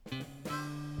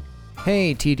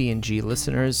Hey TD&G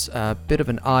listeners, a bit of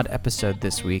an odd episode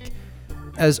this week.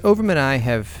 As Overman and I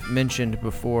have mentioned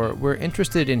before, we're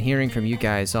interested in hearing from you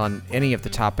guys on any of the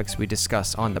topics we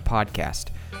discuss on the podcast.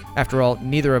 After all,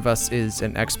 neither of us is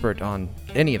an expert on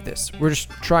any of this. We're just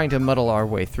trying to muddle our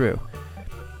way through.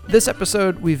 This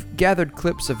episode, we've gathered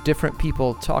clips of different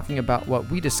people talking about what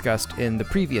we discussed in the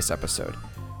previous episode.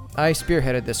 I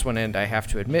spearheaded this one, and I have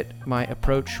to admit, my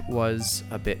approach was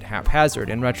a bit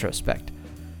haphazard in retrospect.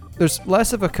 There's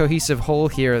less of a cohesive whole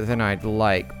here than I'd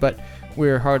like, but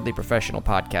we're hardly professional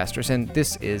podcasters, and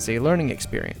this is a learning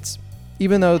experience.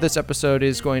 Even though this episode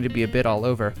is going to be a bit all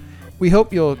over, we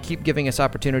hope you'll keep giving us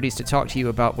opportunities to talk to you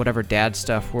about whatever dad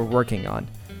stuff we're working on.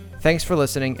 Thanks for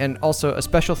listening, and also a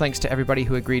special thanks to everybody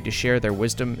who agreed to share their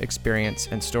wisdom, experience,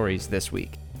 and stories this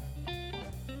week.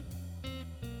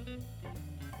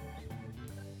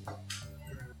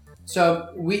 So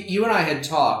you and I had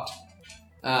talked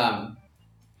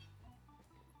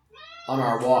on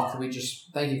our walk.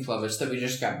 Thank you, Clovis, that we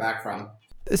just got back from.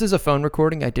 This is a phone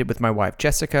recording I did with my wife,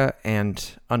 Jessica,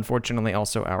 and unfortunately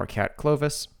also our cat,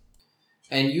 Clovis.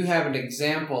 And you have an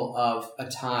example of a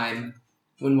time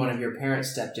when one of your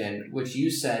parents stepped in, which you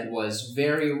said was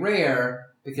very rare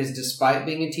because despite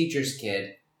being a teacher's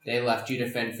kid, they left you to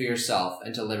fend for yourself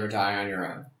and to live or die on your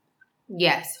own.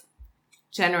 Yes,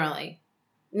 generally.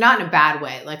 Not in a bad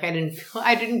way. Like, I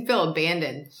didn't feel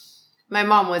abandoned. My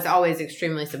mom was always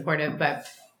extremely supportive, but...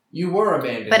 You were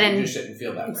abandoned, but you just didn't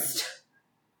feel that way.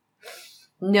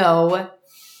 No.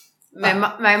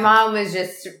 My mom was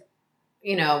just,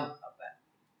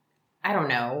 I don't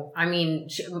know. I mean,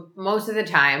 most of the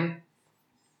time,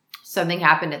 something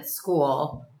happened at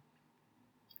school,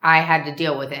 I had to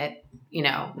deal with it, and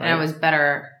I was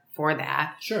better for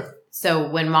that. Sure. So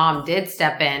when mom did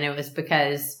step in, it was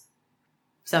because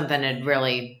something had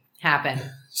really happened.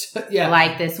 Yeah.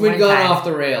 Like this one time. We'd gone off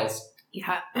the rails.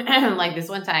 Yeah. Like this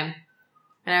one time.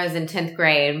 And I was in 10th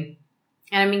grade.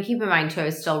 And I mean, keep in mind, too, I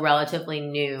was still relatively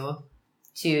new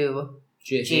to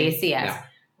GACS,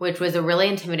 which was a really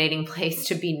intimidating place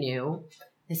to be new,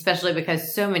 especially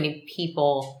because so many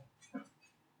people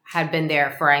had been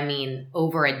there for,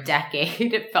 over a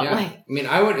decade. It felt like. I mean,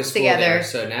 I went to school there,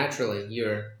 so naturally you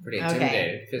were pretty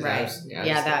intimidated. Okay. Right.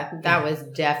 That was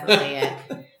definitely it.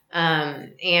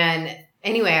 And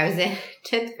anyway, I was in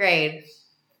 10th grade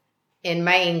in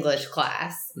my English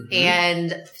class,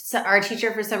 and so our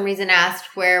teacher for some reason asked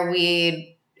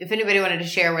if anybody wanted to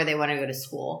share where they want to go to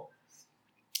school.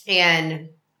 And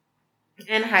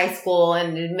in high school,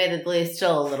 and admittedly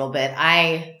still a little bit,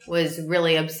 I was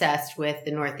really obsessed with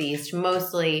the Northeast,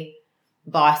 mostly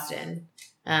Boston.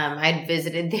 I'd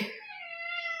visited there.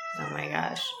 Oh my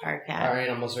gosh, our cat. Our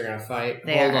animals are going to fight.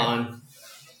 Hold on.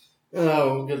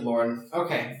 Oh, good Lord.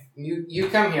 Okay, you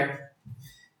come here.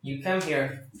 You come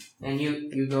here, and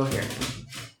you go here.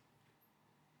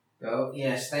 Go.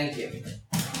 Yes, thank you.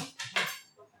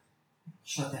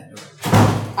 Shut that door.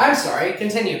 I'm sorry.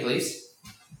 Continue, please.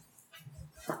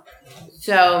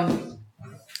 So,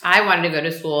 I wanted to go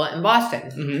to school in Boston.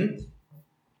 Mm-hmm.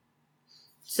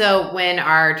 So, when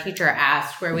our teacher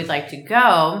asked where we'd like to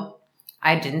go,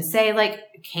 I didn't say,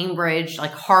 Cambridge,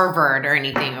 Harvard or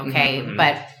anything, okay? Mm-hmm.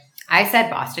 But I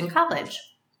said Boston College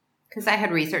because I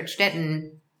had researched it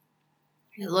and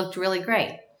it looked really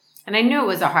great. And I knew it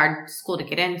was a hard school to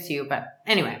get into, but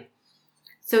anyway.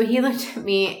 So he looked at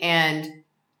me and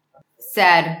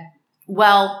said,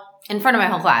 in front of my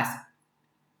whole class,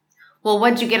 well,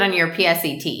 what'd you get on your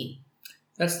PSAT?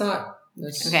 That's not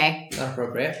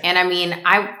appropriate. And I mean,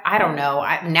 I don't know.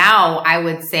 Now I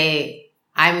would say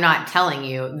I'm not telling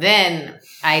you. Then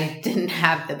I didn't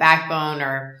have the backbone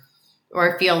or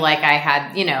feel like I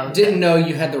had, Didn't know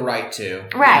you had the right to.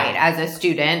 Right, as a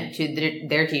student to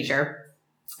their teacher.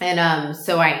 And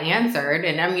so I answered,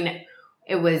 and I mean,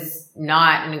 it was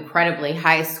not an incredibly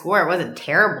high score. It wasn't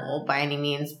terrible by any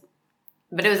means.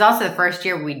 But it was also the first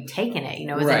year we'd taken it,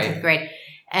 it was in 10th grade.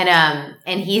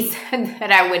 And he said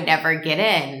that I would never get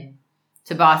in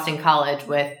to Boston College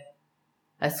with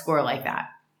a score like that.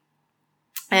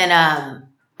 And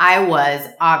I was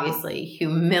obviously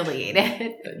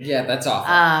humiliated. Yeah, that's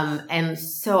awful. And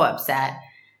so upset.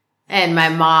 And my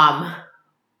mom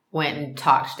went and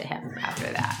talked to him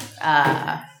after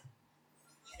that,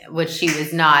 which she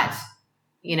was not,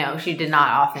 she did not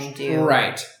often do.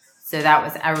 Right. So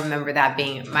I remember that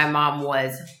my mom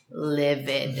was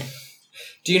livid.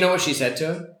 Do you know what she said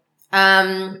to him?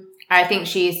 I think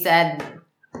she said,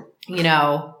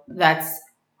 that's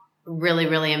really,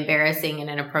 really embarrassing and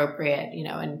inappropriate,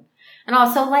 and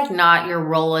also not your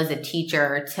role as a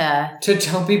teacher to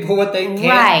tell people what they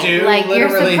can't do. Like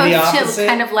literally you're supposed to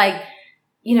kind of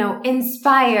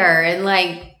inspire and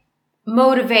like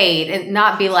motivate and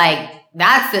not be like,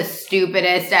 that's the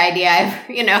stupidest idea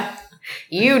ever,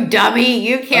 you dummy,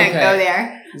 you can't go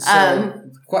there. So,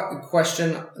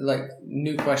 question, like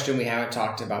new question we haven't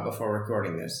talked about before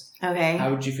recording this. Okay. How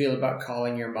would you feel about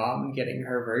calling your mom and getting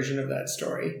her version of that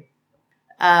story?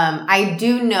 I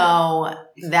do know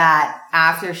that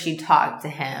after she talked to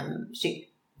him,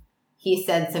 he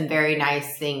said some very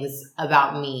nice things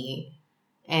about me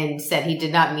and said he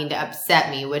did not mean to upset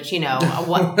me, which,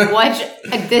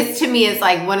 this to me is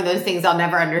like one of those things I'll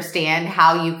never understand,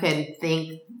 how you can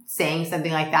think saying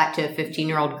something like that to a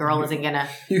 15-year-old girl isn't going to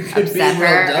upset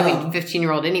her. I mean,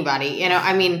 15-year-old anybody,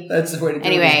 That's the way to do it.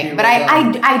 Anyway, but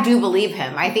I do believe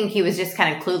him. I think he was just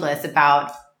kind of clueless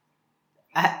about,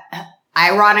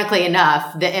 ironically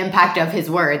enough, the impact of his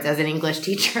words as an English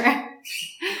teacher.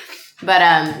 But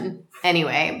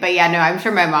anyway, I'm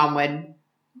sure my mom would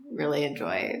really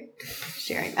enjoy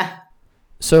sharing that.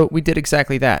 So we did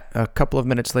exactly that. A couple of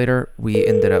minutes later, we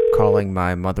ended up calling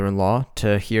my mother-in-law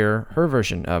to hear her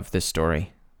version of this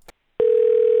story.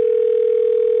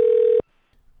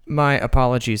 My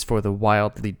apologies for the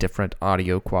wildly different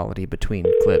audio quality between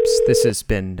clips. This has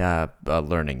been a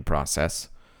learning process.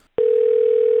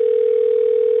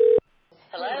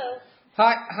 Hello.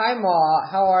 Hi, Ma.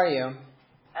 How are you?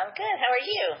 I'm good. How are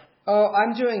you? Oh,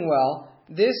 I'm doing well.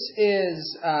 This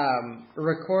is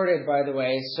recorded, by the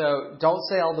way, so don't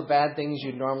say all the bad things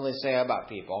you'd normally say about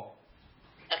people.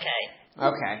 Okay.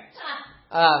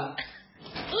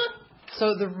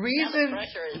 So the reason... Now the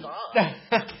pressure is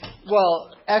on. Well,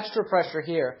 extra pressure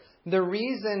here. The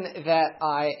reason that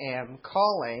I am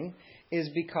calling is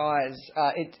because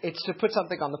it's to put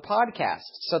something on the podcast,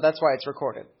 so that's why it's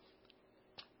recorded.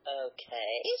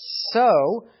 Okay.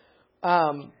 So,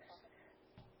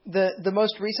 the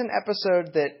most recent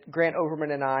episode that Grant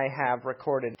Overman and I have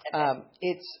recorded,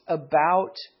 it's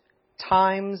about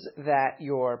times that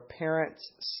your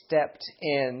parents stepped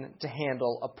in to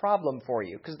handle a problem for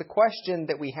you. Because the question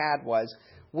that we had was,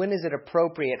 when is it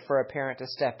appropriate for a parent to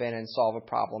step in and solve a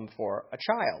problem for a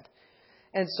child?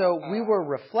 And so we were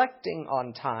reflecting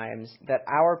on times that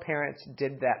our parents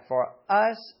did that for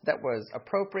us that was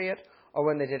appropriate, or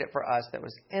when they did it for us that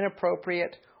was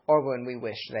inappropriate, or when we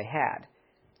wished they had.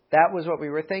 That was what we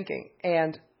were thinking.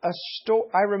 And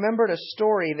I remembered a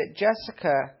story that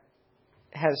Jessica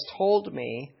has told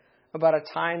me about a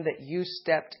time that you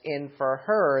stepped in for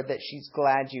her that she's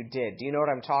glad you did. Do you know what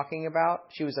I'm talking about?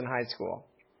 She was in high school.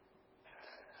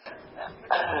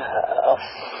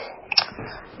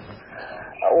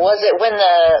 Was it when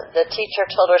the teacher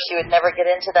told her she would never get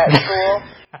into that school?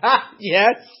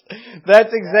 Yes,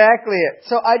 that's exactly it.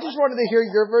 So I just wanted to hear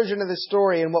your version of the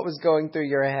story and what was going through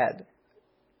your head.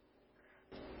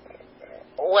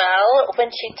 Well, when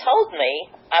she told me,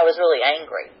 I was really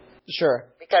angry. Sure.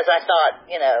 Because I thought,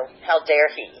 how dare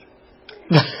he?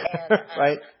 And,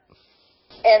 right.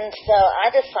 And so I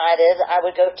decided I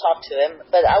would go talk to him,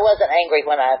 but I wasn't angry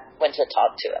when I went to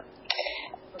talk to him.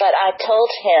 But I told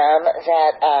him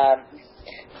that,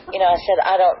 I said,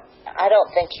 I don't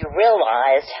think you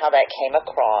realize how that came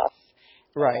across.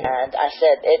 Right. And I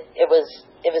said it was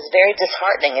very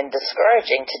disheartening and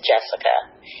discouraging to Jessica.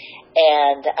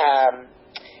 And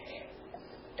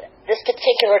this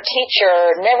particular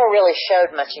teacher never really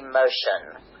showed much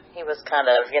emotion. He was kind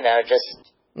of, just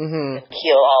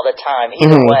keel all the time,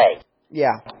 either way.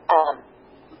 Yeah.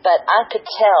 But I could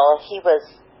tell he was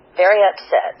very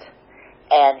upset.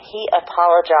 And he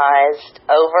apologized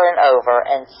over and over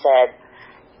and said,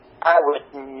 I would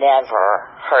never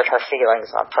hurt her feelings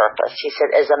on purpose. He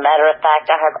said, as a matter of fact,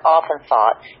 I have often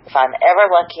thought, if I'm ever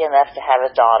lucky enough to have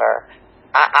a daughter,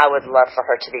 I would love for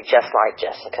her to be just like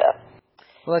Jessica.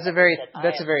 Well, that's a very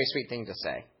sweet thing to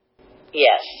say.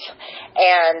 Yes.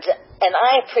 And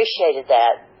I appreciated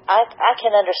that. I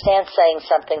can understand saying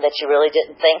something that you really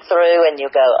didn't think through and you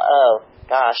go, oh,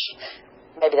 gosh,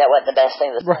 maybe that wasn't the best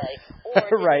thing to say. Or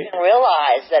you right. didn't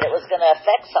realize that it was going to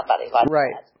affect somebody like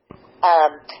right. that.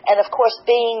 And, of course,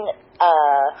 being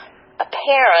a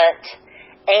parent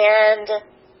and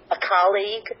a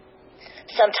colleague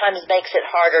sometimes makes it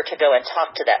harder to go and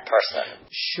talk to that person.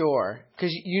 Sure.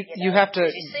 Because you have to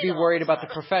be worried about the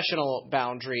professional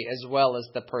boundary as well as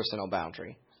the personal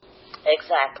boundary.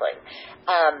 Exactly.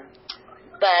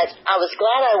 But I was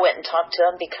glad I went and talked to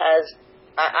him because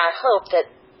I hope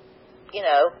that,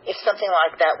 if something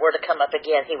like that were to come up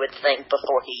again, he would think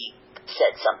before he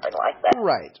said something like that.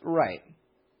 Right.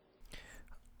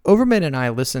 Overman and I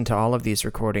listened to all of these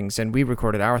recordings, and we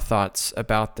recorded our thoughts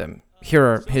about them. Here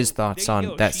are his thoughts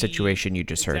on that situation you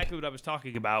just heard. Exactly what I was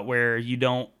talking about, where you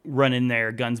don't run in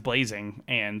there guns blazing,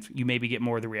 and you maybe get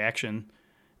more of the reaction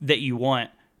that you want.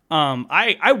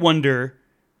 I wonder,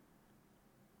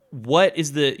 what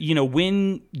is the,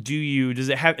 when is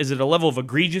it a level of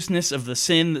egregiousness of the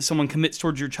sin that someone commits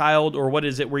towards your child, or what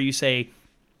is it where you say,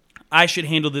 I should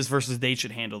handle this versus they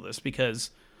should handle this,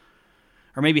 because,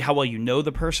 or maybe how well you know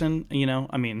the person,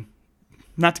 I mean,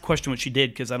 not to question what she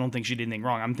did, because I don't think she did anything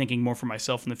wrong. I'm thinking more for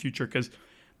myself in the future, because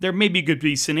there maybe could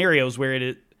be scenarios where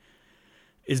it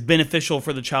is beneficial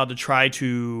for the child to try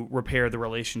to repair the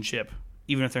relationship,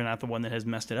 even if they're not the one that has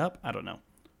messed it up. I don't know.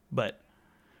 But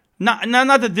not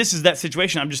that this is that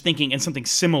situation. I'm just thinking in something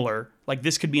similar, like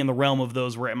this could be in the realm of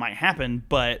those where it might happen.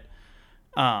 But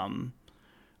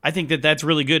I think that's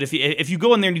really good. If you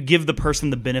go in there and you give the person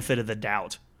the benefit of the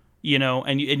doubt,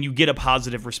 and you get a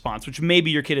positive response, which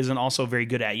maybe your kid isn't also very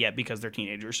good at yet because they're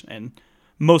teenagers, and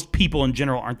most people in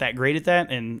general aren't that great at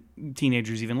that, and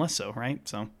teenagers even less so, right?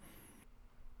 So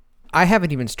I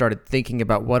haven't even started thinking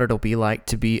about what it'll be like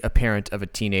to be a parent of a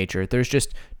teenager. There's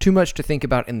just too much to think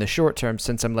about in the short term,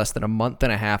 since I'm less than a month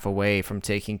and a half away from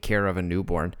taking care of a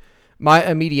newborn. My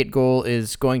immediate goal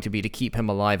is going to be to keep him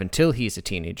alive until he's a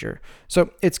teenager.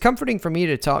 So it's comforting for me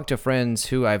to talk to friends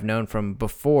who I've known from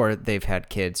before they've had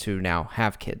kids who now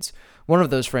have kids. One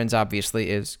of those friends, obviously,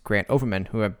 is Grant Overman,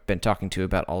 who I've been talking to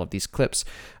about all of these clips.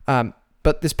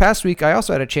 But this past week, I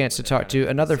also had a chance to talk to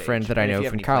another friend that I know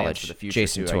from college,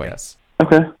 Jason Toy.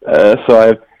 Okay, so I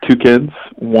have two kids.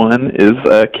 One is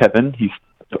Kevin. He's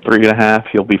 3.5.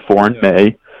 He'll be 4 in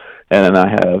May. And then I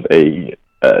have a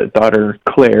daughter,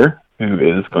 Claire, who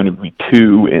is going to be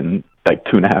 2 in like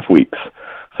 2.5 weeks.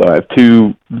 So I have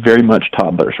two very much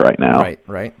toddlers right now.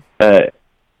 Right.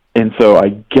 And so I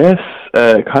guess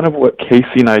kind of what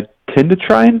Casey and I tend to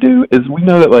try and do is, we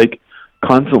know that like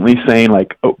constantly saying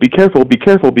like, oh, be careful, be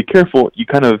careful, be careful, you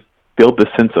kind of build this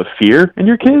sense of fear in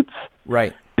your kids.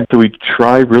 Right. And so we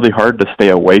try really hard to stay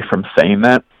away from saying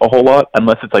that a whole lot,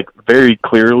 unless it's like very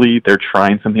clearly they're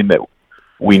trying something that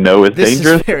we know is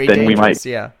dangerous. Then we might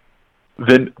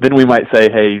Then we might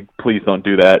say, hey, please don't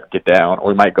do that, get down. Or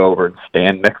we might go over and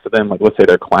stand next to them. Like, let's say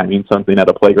they're climbing something at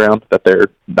a playground that they're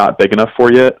not big enough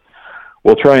for yet.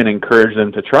 We'll try and encourage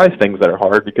them to try things that are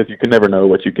hard, because you can never know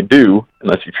what you can do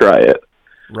unless you try it.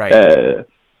 Right.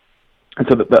 And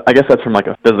so I guess that's from like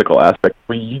a physical aspect.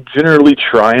 We generally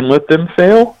try and let them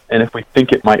fail. And if we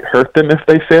think it might hurt them if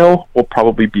they fail, we'll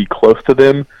probably be close to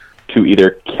them to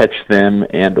either catch them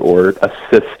and or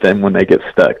assist them when they get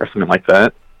stuck or something like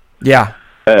that. Yeah.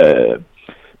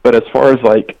 But as far as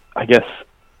like, I guess,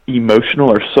 emotional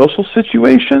or social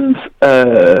situations,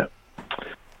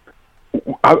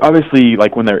 obviously,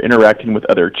 like when they're interacting with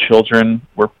other children,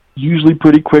 we're usually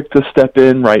pretty quick to step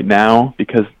in right now,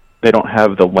 because they don't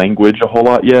have the language a whole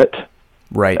lot yet.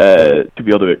 Right. To be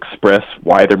able to express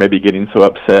why they're maybe getting so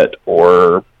upset,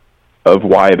 or of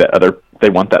why they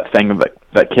want that thing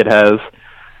that kid has.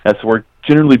 And so we're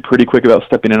generally pretty quick about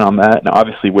stepping in on that. Now,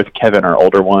 obviously, with Kevin, our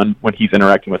older one, when he's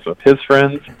interacting with some of his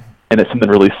friends, and it's something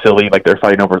really silly, like they're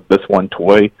fighting over this one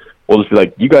toy, we'll just be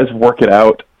like, you guys work it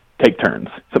out, take turns.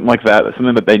 Something like that. It's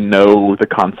something that they know the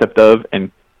concept of,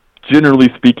 and generally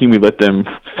speaking, we let them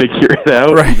figure it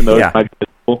out, right, even though it might be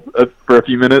difficult for a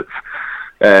few minutes.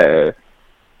 So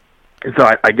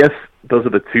I guess those are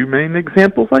the two main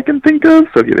examples I can think of.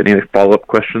 So if you have any follow-up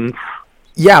questions.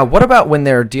 Yeah, what about when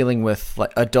they're dealing with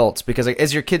like adults? Because like,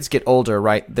 as your kids get older,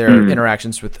 right, their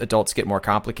interactions with adults get more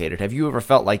complicated. Have you ever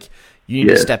felt like you need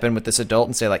to step in with this adult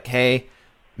and say like, hey,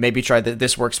 maybe try that.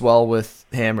 This works well with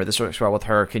him, or this works well with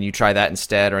her. Can you try that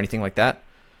instead, or anything like that?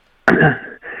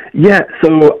 Yeah,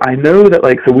 so I know that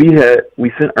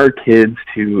we sent our kids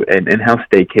to an in-house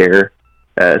daycare.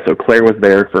 So Claire was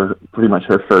there for pretty much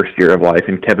her first year of life,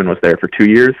 and Kevin was there for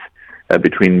 2 years,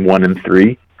 between 1 and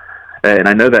 3. And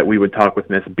I know that we would talk with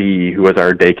Miss B, who was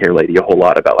our daycare lady, a whole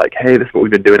lot about like, hey, this is what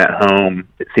we've been doing at home.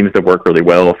 It seems to work really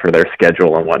well for their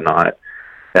schedule and whatnot.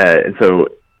 And so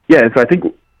I think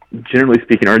generally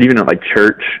speaking, or even at like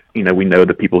church, we know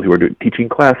the people who are teaching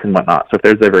class and whatnot. So if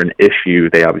there's ever an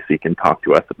issue, they obviously can talk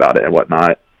to us about it and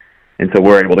whatnot. And so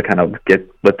we're able to kind of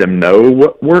let them know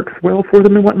what works well for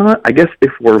them and whatnot. I guess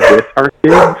if we're with our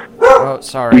kids. Oh,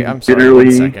 sorry. I'm sorry.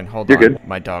 1 second. Hold on. Good.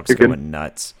 My dog's going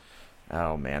nuts.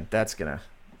 Oh, man. That's going to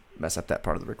mess up that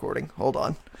part of the recording. Hold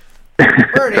on.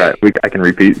 Bernie! Right, I can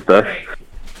repeat stuff.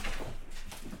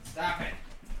 Stop it.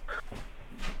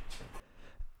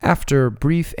 After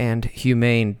brief and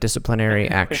humane disciplinary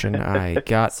action, I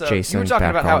got Jason back on the phone. You were talking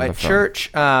about how at church,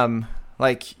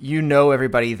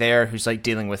 everybody there who's like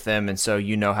dealing with them, and so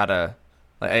you know how to,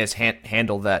 I guess,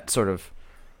 handle that sort of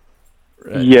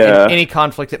any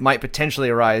conflict that might potentially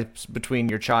arise between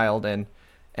your child and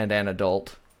an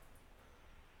adult.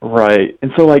 Right,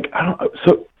 and so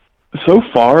So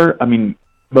far, I mean,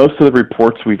 most of the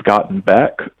reports we've gotten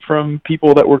back from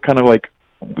people that we're kind of like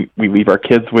we leave our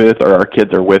kids with, or our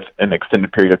kids are with an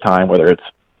extended period of time, whether it's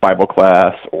Bible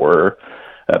class or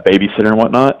a babysitter and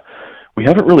whatnot. We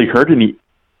haven't really heard any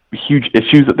huge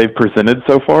issues that they've presented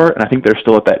so far, and I think they're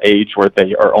still at that age where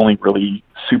they are only really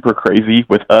super crazy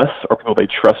with us or people they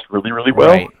trust really, really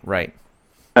well. Right.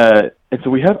 And so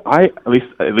we have, at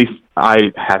least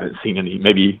I haven't seen any.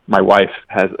 Maybe my wife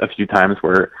has a few times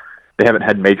where they haven't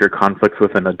had major conflicts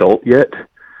with an adult yet.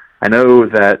 I know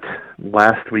that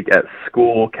last week at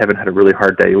school, Kevin had a really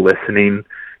hard day listening,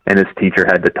 and his teacher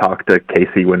had to talk to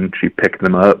Casey when she picked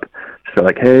them up. So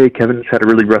like, hey, Kevin's had a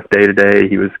really rough day today.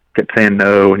 He kept saying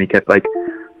no, and he kept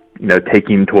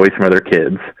taking toys from other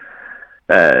kids.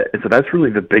 And so that's really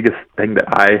the biggest thing that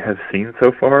I have seen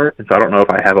so far. And so I don't know if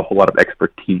I have a whole lot of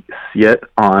expertise yet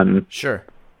on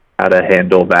how to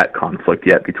handle that conflict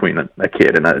yet between a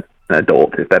kid and an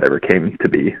adult, if that ever came to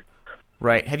be.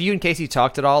 Right. Have you and Casey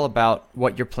talked at all about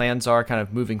what your plans are kind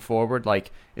of moving forward?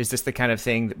 Like, is this the kind of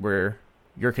thing that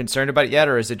you're concerned about it yet,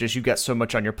 or is it just you got so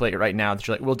much on your plate right now that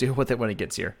you're like, we'll deal with it when it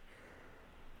gets here?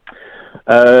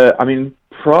 I mean,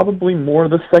 probably more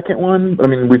the second one. I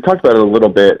mean, we've talked about it a little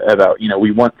bit about,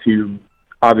 we want to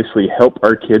obviously help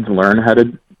our kids learn how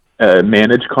to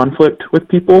manage conflict with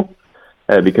people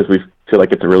because we feel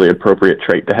like it's a really appropriate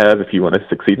trait to have if you want to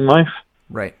succeed in life.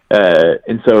 Right.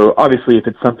 And so obviously if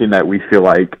it's something that we feel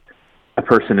like a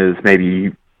person is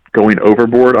maybe going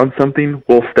overboard on something,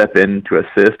 we'll step in to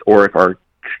assist. Or if our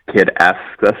kid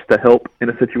asks us to help in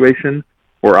a situation,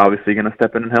 we're obviously going to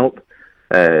step in and help.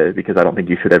 Because I don't think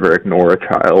you should ever ignore a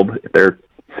child if they're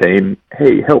saying,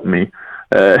 hey, help me.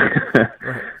 But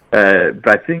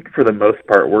I think for the most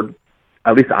part,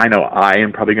 at least I know I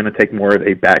am probably going to take more of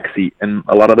a backseat in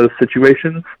a lot of those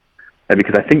situations.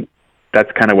 Because I think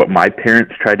that's kind of what my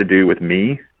parents tried to do with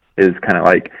me, is kind of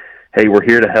like, hey, we're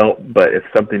here to help, but if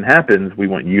something happens, we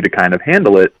want you to kind of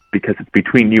handle it because it's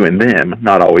between you and them,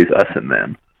 not always us and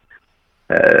them.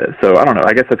 So I don't know.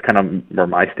 I guess that's kind of where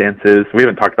my stance is. We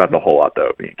haven't talked about it a whole lot,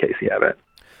 though. Me and Casey haven't.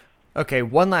 Okay,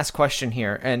 one last question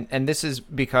here, and this is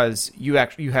because you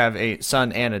have a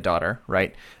son and a daughter,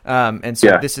 right? And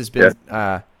so this has been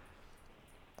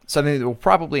something that we'll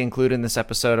probably include in this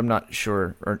episode. I'm not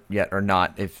sure yet or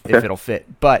not if it'll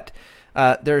fit, but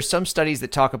there are some studies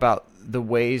that talk about the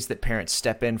ways that parents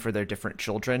step in for their different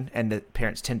children, and that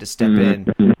parents tend to step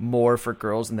in more for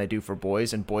girls than they do for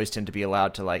boys, and boys tend to be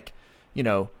allowed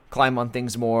to climb on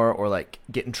things more or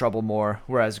get in trouble more,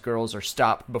 whereas girls are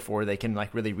stopped before they can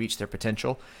really reach their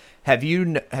potential. Have you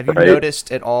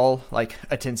noticed at all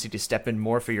a tendency to step in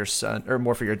more for your son or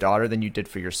more for your daughter than you did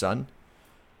for your son?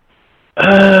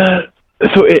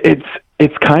 So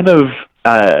it's kind of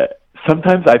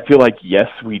sometimes I feel like yes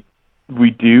we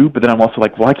do, but then I'm also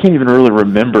like, well, I can't even really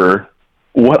remember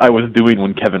what I was doing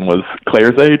when Kevin was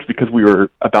Claire's age because we were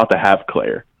about to have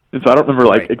Claire, and so I don't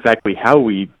remember exactly how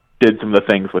we did some of the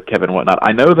things with Kevin and whatnot.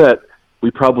 I know that we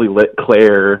probably let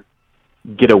Claire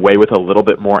get away with a little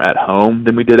bit more at home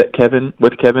than we did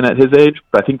with Kevin at his age,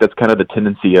 but I think that's kind of the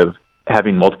tendency of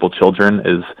having multiple children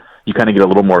is you kind of get a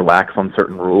little more lax on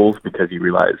certain rules because you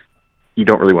realize you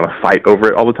don't really want to fight over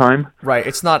it all the time. Right.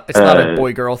 It's not a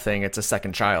boy-girl thing. It's a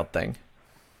second child thing.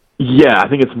 Yeah, I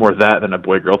think it's more that than a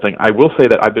boy-girl thing. I will say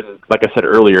that I've been, like I said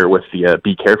earlier with the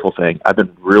be careful thing, I've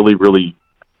been really, really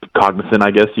cognizant,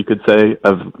 I guess you could say,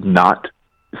 of not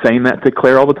saying that to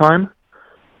Claire all the time.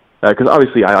 Because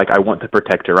obviously I want to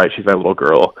protect her, right? She's my little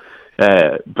girl.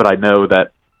 But I know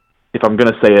that if I'm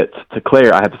going to say it to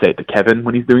Claire, I have to say it to Kevin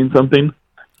when he's doing something.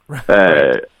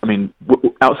 I mean,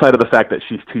 outside of the fact that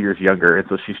she's 2 years younger, and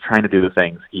so she's trying to do the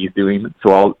things he's doing.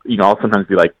 So I'll sometimes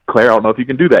be like, Claire, I don't know if you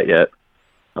can do that yet.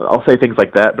 I'll say things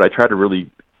like that, but I try to really,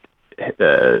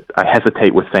 I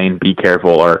hesitate with saying be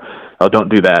careful or oh, don't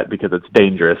do that because it's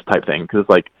dangerous type thing. Because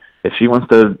if she wants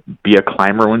to be a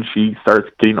climber when she starts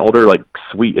getting older,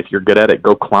 sweet, if you're good at it,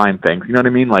 go climb things. You know what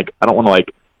I mean? I don't want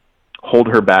to hold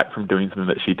her back from doing something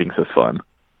that she thinks is fun.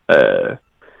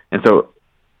 And so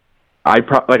I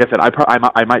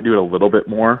might do it a little bit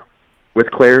more with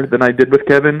Claire than I did with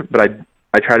Kevin, but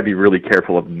I try to be really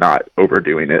careful of not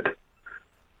overdoing it.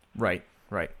 Right.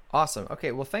 Awesome.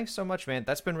 Okay, well, thanks so much, man.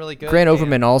 That's been really good. Grant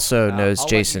Overman also knows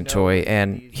Jason Toy,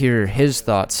 and hear his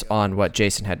thoughts on what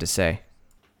Jason had to say.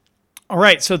 All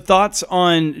right, so thoughts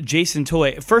on Jason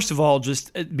Toy. First of all,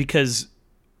 just because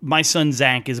my son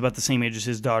Zach is about the same age as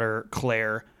his daughter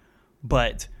Claire,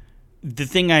 but the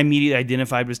thing I immediately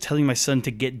identified was telling my son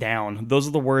to get down. Those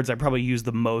are the words I probably use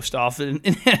the most often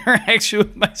in interaction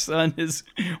with my son is,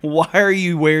 why are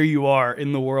you where you are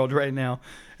in the world right now?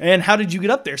 And how did you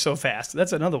get up there so fast?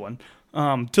 That's another one.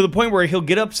 To the point where he'll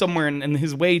get up somewhere and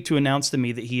his way to announce to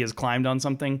me that he has climbed on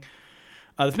something.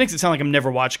 This makes it sound like I'm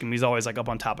never watching him. He's always like up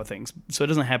on top of things. So it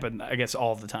doesn't happen, I guess,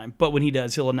 all of the time. But when he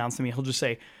does, he'll announce to me, he'll just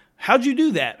say, "How'd you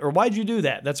do that?" Or "Why'd you do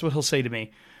that?" That's what he'll say to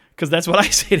me. Because that's what I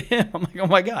say to him. I'm like, oh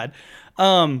my God.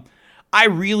 I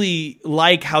really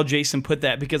like how Jason put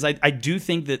that, because I do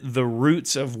think that the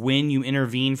roots of when you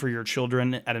intervene for your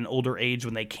children at an older age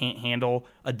when they can't handle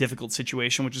a difficult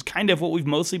situation, which is kind of what we've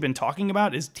mostly been talking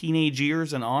about, is teenage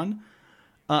years and on,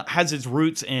 has its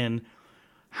roots in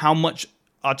how much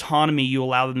autonomy you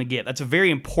allow them to get. That's a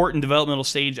very important developmental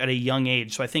stage at a young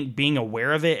age. So I think being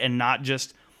aware of it and not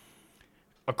just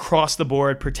across the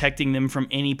board protecting them from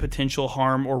any potential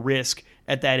harm or risk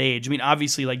at that age. I mean,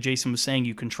 obviously, like Jason was saying,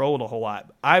 you control it a whole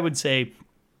lot. I would say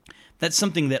that's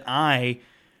something that I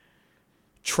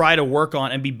try to work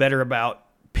on and be better about,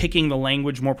 picking the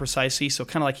language more precisely. So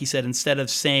kind of like he said, instead of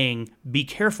saying be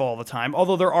careful all the time,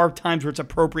 although there are times where it's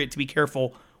appropriate to be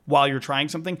careful while you're trying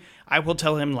something, I will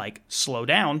tell him, like, slow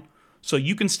down so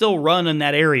you can still run in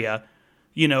that area,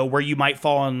 you know, where you might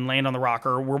fall and land on the rock,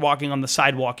 or we're walking on the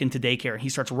sidewalk into daycare and he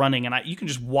starts running, and you can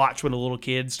just watch when a little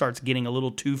kid starts getting a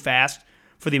little too fast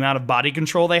for the amount of body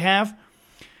control they have.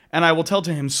 And I will tell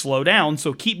to him, slow down,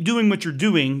 so keep doing what you're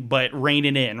doing, but rein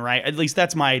it in, right? At least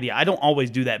that's my idea. I don't always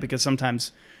do that, because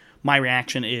sometimes my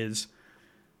reaction is,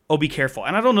 oh, be careful.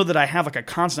 And I don't know that I have like a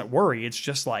constant worry. It's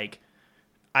just like,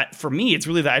 for me, it's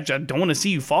really that I don't want to see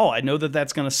you fall. I know that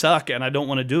that's going to suck, and I don't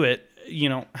want to do it, you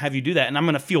know, have you do that. And I'm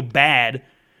going to feel bad.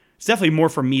 It's definitely more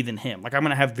for me than him. Like, I'm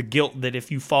going to have the guilt that if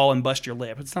you fall and bust your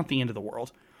lip, it's not the end of the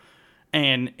world.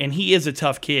 And he is a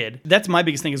tough kid. That's my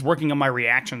biggest thing, is working on my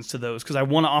reactions to those, because I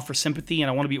want to offer sympathy and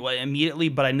I want to be immediately,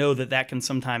 but I know that can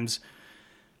sometimes,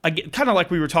 kind of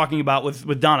like we were talking about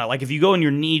with Donna. Like, if you go in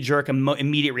your knee-jerk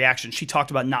immediate reaction, she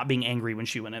talked about not being angry when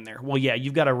she went in there. Well, yeah,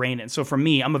 you've got to rein it. So for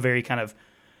me, I'm a very kind of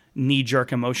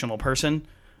knee-jerk emotional person,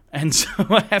 and so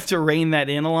I have to rein that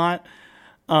in a lot.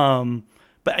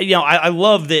 But, you know, I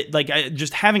love that, like,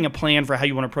 just having a plan for how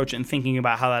you want to approach it and thinking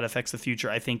about how that affects the future,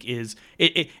 I think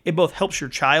it both helps your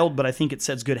child, but I think it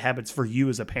sets good habits for you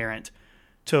as a parent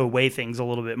to weigh things a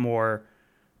little bit more,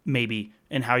 maybe,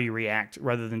 in how you react,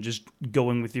 rather than just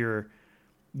going with your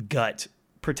gut,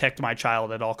 protect my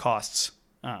child at all costs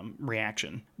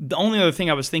reaction. The only other thing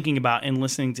I was thinking about in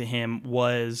listening to him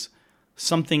was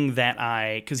something that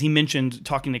because he mentioned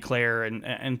talking to Claire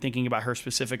and thinking about her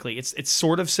specifically. It's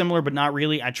sort of similar, but not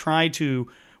really. I try to,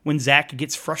 when Zach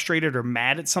gets frustrated or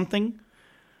mad at something,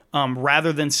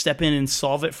 rather than step in and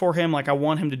solve it for him, like I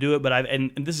want him to do it, but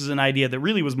and this is an idea that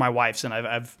really was my wife's, and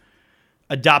I've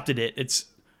adopted it.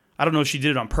 I don't know if she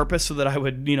did it on purpose so that I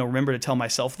would, you know, remember to tell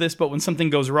myself this, but when something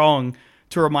goes wrong,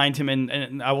 to remind him,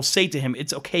 and I will say to him,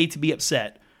 it's okay to be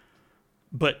upset,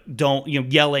 but don't, you know,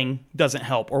 yelling doesn't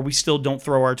help, or we still don't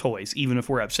throw our toys, even if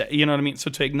we're upset. You know what I mean? So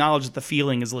to acknowledge that the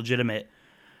feeling is legitimate.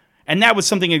 And that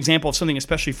was an example of something,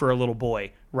 especially for a little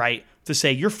boy, right? To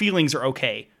say your feelings are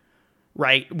okay,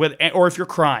 right? Or if you're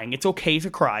crying, it's okay to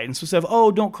cry. And so instead of,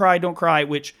 oh, don't cry,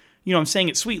 which, you know, I'm saying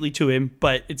it sweetly to him,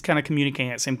 but it's kind of communicating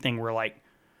that same thing where, like,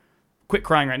 quit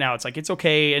crying right now. It's like, it's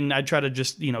okay. And I try to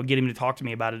just, you know, get him to talk to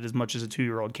me about it as much as a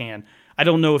 2-year-old can. I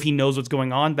don't know if he knows what's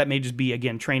going on. That may just be,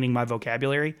 again, training my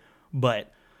vocabulary.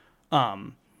 But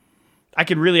I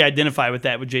could really identify with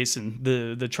that with Jason,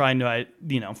 the trying to,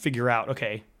 you know, figure out,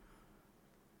 okay,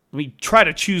 let me try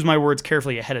to choose my words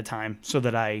carefully ahead of time so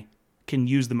that I can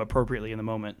use them appropriately in the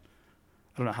moment.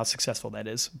 I don't know how successful that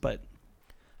is, but...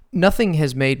 Nothing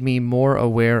has made me more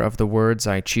aware of the words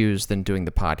I choose than doing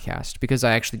the podcast, because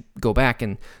I actually go back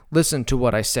and listen to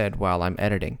what I said while I'm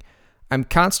editing. I'm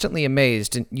constantly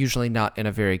amazed, and usually not in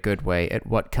a very good way, at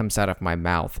what comes out of my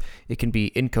mouth. It can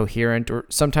be incoherent, or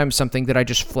sometimes something that I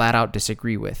just flat out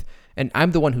disagree with, and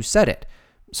I'm the one who said it.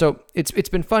 So it's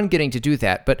been fun getting to do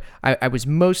that, but I was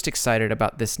most excited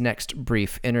about this next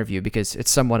brief interview because it's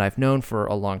someone I've known for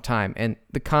a long time, and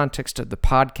the context of the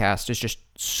podcast is just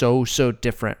so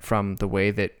different from the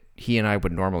way that he and I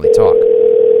would normally talk.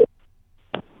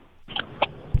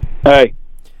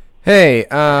 Hey,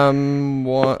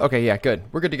 okay, yeah, good.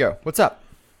 We're good to go. What's up?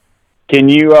 Can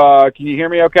you hear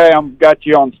me okay? I'm got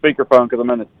you on speakerphone because I'm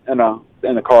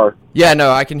in the car. Yeah,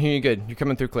 no, I can hear you good. You're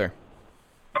coming through clear.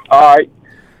 All right.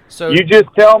 So you just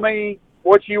tell me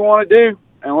what you want to do,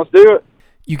 and let's do it.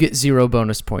 You get 0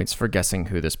 bonus points for guessing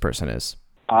who this person is.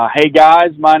 Hey,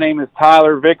 guys, my name is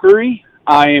Tyler Vickery.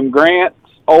 I am Grant's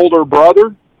older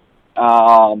brother,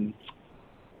 and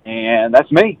that's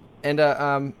me. And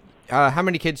how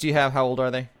many kids do you have? How old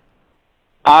are they?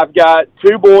 I've got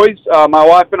 2 boys. My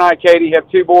wife and I, Katie,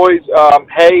 have 2 boys.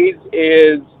 Hayes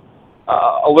is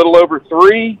a little over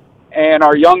 3, and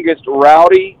our youngest,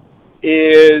 Rowdy,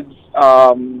 is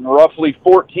roughly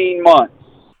 14 months.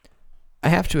 I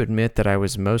have to admit that I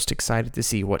was most excited to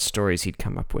see what stories he'd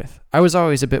come up with. I was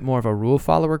always a bit more of a rule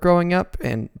follower growing up,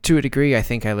 and to a degree, I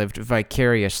think I lived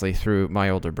vicariously through my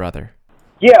older brother.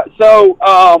 Yeah, so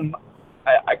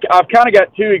I've kind of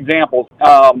got two examples.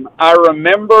 I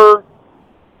remember,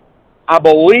 I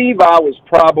believe I was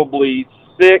probably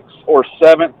 6th or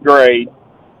 7th grade.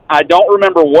 I don't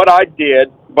remember what I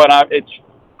did, but it's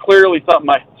clearly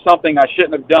something I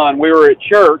shouldn't have done. We were at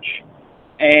church,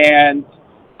 and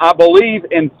I believe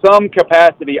in some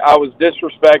capacity I was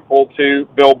disrespectful to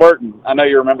Bill Burton. I know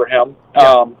you remember him.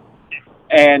 Yeah.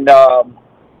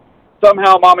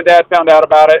 Somehow Mom and Dad found out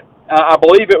about it. I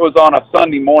believe it was on a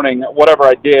Sunday morning, whatever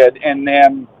I did, and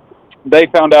then they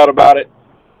found out about it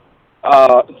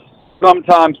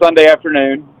sometime Sunday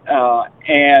afternoon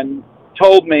and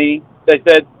told me, they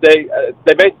said they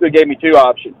basically gave me two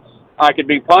options. I could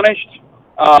be punished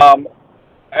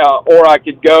or I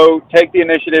could go take the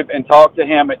initiative and talk to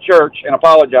him at church and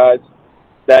apologize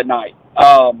that night.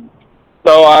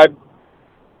 So I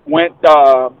went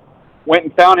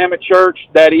and found him at church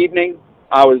that evening.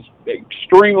 I was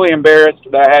extremely embarrassed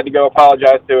that I had to go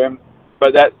apologize to him,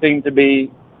 but that seemed to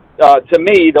be, to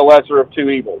me, the lesser of two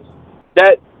evils.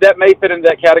 That may fit into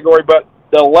that category, but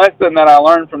the lesson that I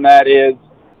learned from that is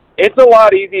it's a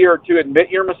lot easier to admit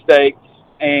your mistakes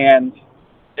and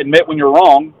admit when you're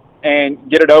wrong and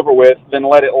get it over with than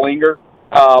let it linger.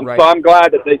 Right. So I'm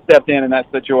glad that they stepped in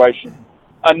that situation.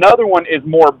 Another one is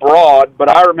more broad, but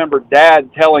I remember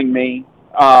Dad telling me,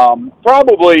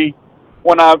 probably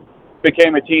when I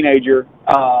became a teenager,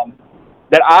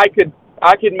 that I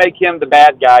could make him the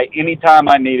bad guy anytime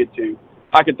I needed to.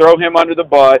 I could throw him under the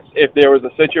bus if there was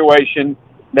a situation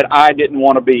that I didn't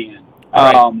want to be in.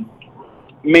 Right.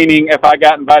 Meaning if I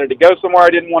got invited to go somewhere I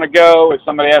didn't want to go, if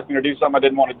somebody asked me to do something I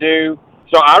didn't want to do.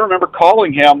 So I remember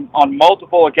calling him on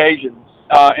multiple occasions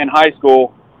in high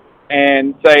school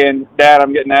and saying, Dad,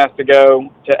 I'm getting asked to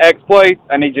go to X place.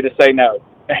 I need you to say no.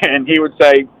 And he would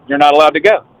say, you're not allowed to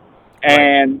go.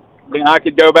 And then I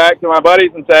could go back to my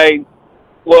buddies and say,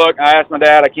 look, I asked my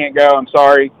dad, I can't go, I'm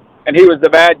sorry. And he was the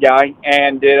bad guy,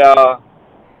 and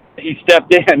he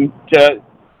stepped in to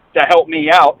help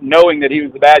me out, knowing that he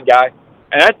was the bad guy.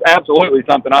 And that's absolutely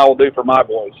something I will do for my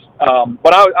boys.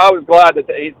 But I was glad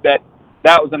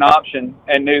that was an option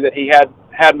and knew that he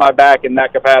had my back in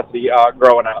that capacity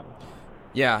growing up.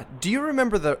 Yeah. Do you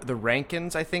remember the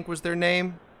Rankins, I think was their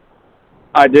name?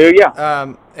 I do,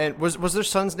 yeah. And was their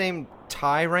son's name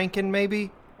Ty Rankin,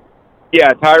 maybe?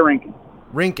 Yeah, Ty Rankin.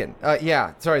 Rankin.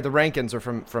 Yeah, sorry, the Rankins are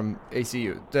from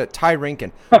ACU. Ty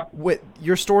Rankin.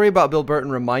 Your story about Bill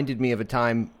Burton reminded me of a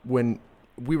time when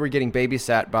we were getting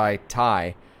babysat by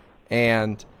Ty,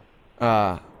 and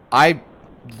I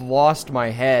lost my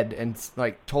head and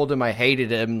told him I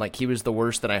hated him, like he was the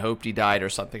worst, and I hoped he died or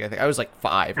something. I think I was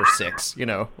 5 or 6,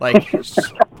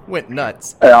 went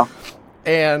nuts. Yeah.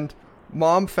 And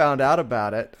Mom found out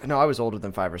about it. No, I was older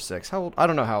than 5 or 6. How old? I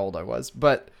don't know how old I was,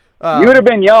 but you would have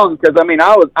been young because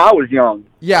I was young.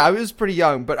 Yeah, I was pretty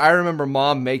young, but I remember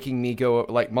Mom making me go.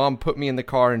 Mom put me in the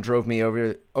car and drove me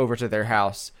over to their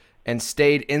house and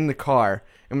stayed in the car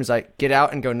and was like, "Get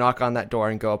out and go knock on that door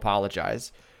and go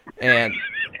apologize." And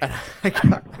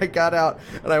I got out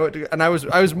and I went to, and I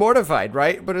was mortified,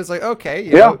 right? But it's like, okay,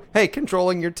 you know, hey,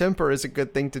 controlling your temper is a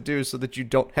good thing to do so that you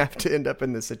don't have to end up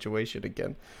in this situation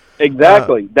again.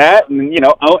 Exactly. That,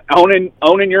 and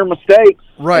owning your mistakes.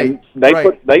 Right. And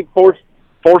they force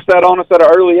that on us at an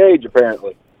early age,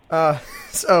 apparently.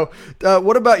 So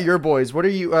what about your boys? What are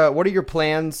your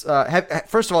plans?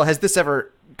 First of all, has this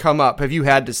ever come up? Have you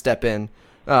had to step in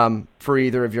for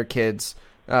either of your kids?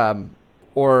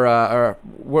 Or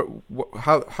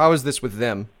how is this with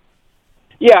them?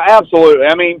 Yeah,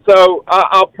 absolutely. So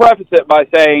I'll preface it by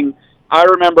saying I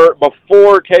remember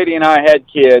before Katie and I had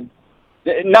kids,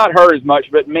 not her as much,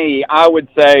 but me, I would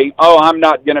say, I'm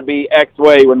not going to be X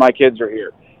way when my kids are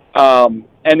here. And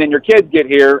then your kids get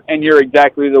here, and you're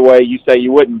exactly the way you say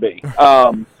you wouldn't be.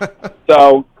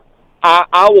 So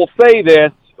I will say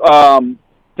this,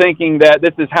 thinking that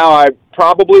this is how I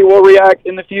probably will react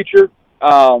in the future,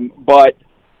 but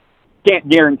can't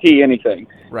guarantee anything.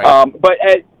 Right. But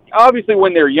obviously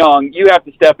when they're young, you have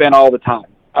to step in all the time.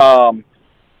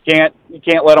 You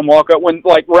can't let them walk up. When,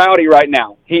 like Rowdy right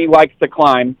now, he likes to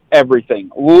climb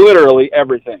everything, literally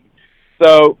everything.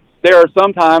 So there are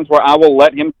some times where I will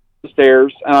let him go up the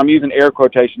stairs, and I'm using air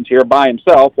quotations here, by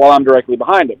himself while I'm directly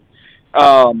behind him.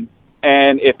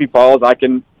 And if he falls, I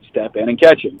can step in and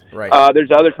catch him. Right.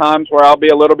 There's other times where I'll be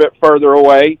a little bit further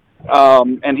away,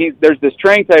 and there's this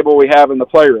train table we have in the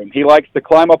playroom. He likes to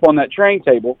climb up on that train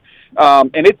table,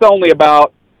 and it's only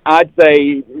about, I'd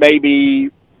say,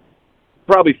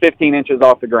 probably 15 inches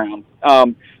off the ground.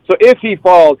 So if he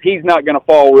falls, he's not going to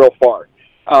fall real far.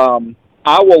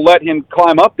 I will let him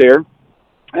climb up there,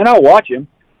 and I'll watch him.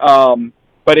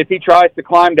 But if he tries to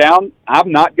climb down,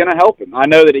 I'm not going to help him. I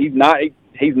know that he's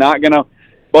not going to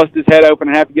bust his head open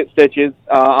and have to get stitches.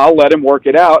 I'll let him work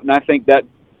it out, and I think that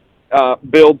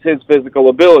builds his physical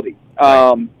ability.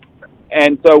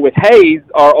 And so with Hayes,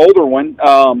 our older one,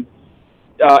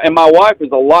 and my wife is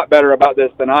a lot better about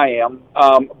this than I am.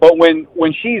 But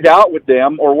when she's out with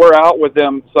them, or we're out with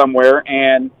them somewhere,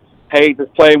 and Hayes is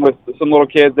playing with some little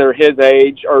kids that are his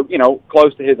age, or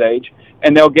close to his age,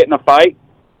 and they'll get in a fight,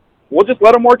 we'll just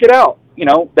let them work it out.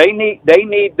 They need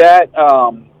that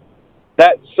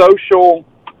that social.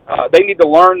 They need to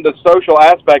learn the social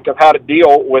aspect of how to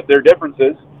deal with their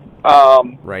differences.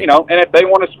 Right. And if they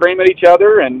want to scream at each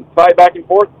other and fight back and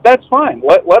forth, that's fine.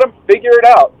 Let them figure it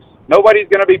out. Nobody's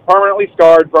going to be permanently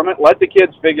scarred from it. Let the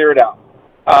kids figure it out.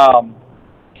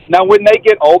 Now, when they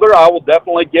get older, I will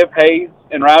definitely give Hayes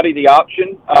and Rowdy the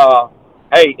option.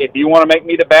 Hey, if you want to make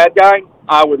me the bad guy,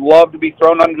 I would love to be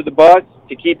thrown under the bus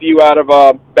to keep you out of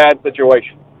a bad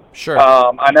situation. Sure.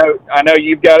 I know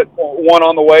you've got one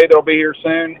on the way that'll be here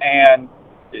soon, and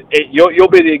you'll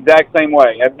be the exact same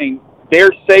way. I mean, their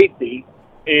safety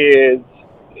is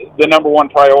the number one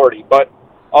priority, but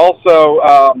also,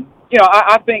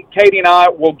 I think Katie and I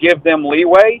will give them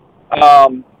leeway.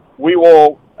 We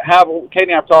will have, Katie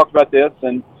and I have talked about this,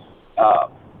 and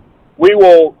we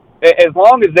will, as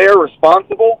long as they're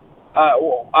responsible,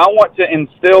 I want to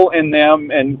instill in them,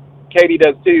 and Katie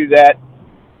does too, that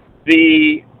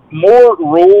the more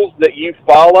rules that you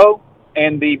follow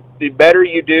and the better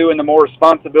you do and the more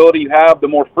responsibility you have, the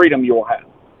more freedom you will have.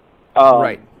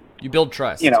 Right. You build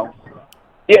trust. Yeah,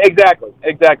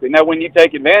 exactly. Now, when you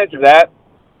take advantage of that,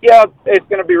 yeah, it's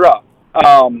going to be rough.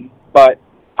 But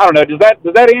I don't know. Does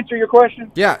that answer your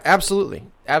question? Yeah, absolutely.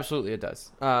 Absolutely, it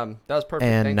does. That was perfect.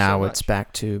 And Thanks now so it's much.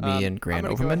 back to me and Grant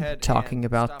Overman talking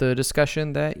about the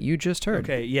discussion that you just heard.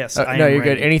 Okay, yes. No, you're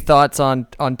good. Any thoughts on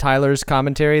Tyler's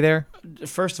commentary there?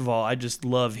 First of all, I just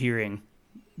love hearing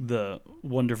the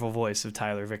wonderful voice of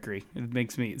Tyler Vickery. It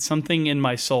makes me, something in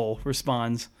my soul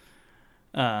responds.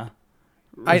 I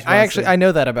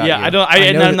know that about you.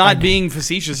 I'm not being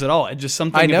facetious at all. It's just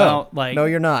something about, like, no,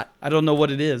 you're not. I don't know what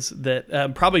it is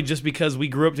that probably just because we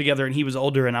grew up together and he was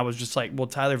older and I was just like, well,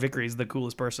 Tyler Vickery is the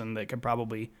coolest person that could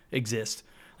probably exist.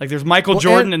 Like, there's Michael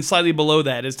Jordan and slightly below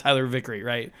that is Tyler Vickery,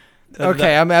 right?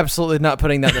 Okay, I'm absolutely not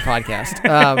putting that in the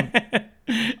podcast.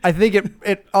 I think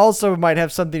it also might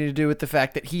have something to do with the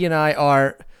fact that he and I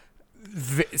are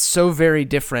so very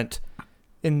different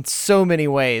in so many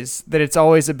ways that it's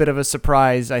always a bit of a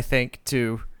surprise, I think,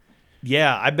 to...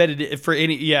 Yeah, I bet it for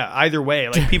either way.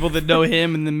 Like, people that know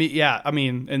him and me,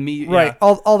 and me. Right.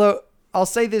 Yeah. Although, I'll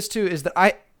say this too, is that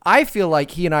I feel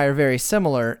like he and I are very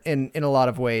similar in a lot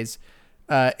of ways.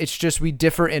 It's just we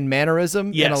differ in mannerism,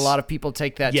 and a lot of people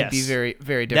take that to be very,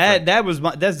 very different.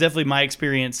 That's definitely my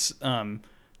experience.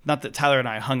 Not that Tyler and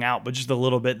I hung out, but just a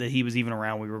little bit that he was even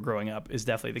around when we were growing up is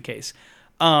definitely the case.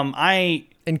 I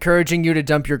encouraging you to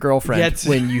dump your girlfriend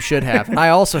when you should have. I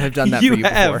also have done that for you before.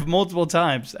 You have multiple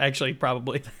times, actually,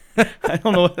 probably. I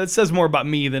don't know. That says more about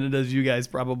me than it does you guys,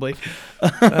 probably.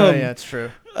 Yeah, it's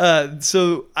true.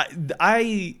 So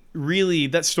I really,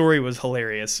 that story was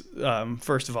hilarious.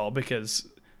 First of all, because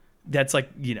that's like,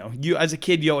 you as a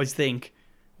kid, you always think,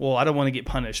 well, I don't want to get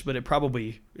punished, but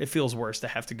it feels worse to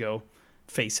have to go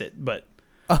face it. But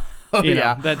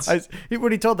that's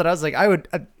when he told that, I was like, I would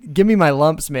give me my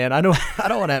lumps, man. I don't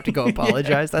want to have to go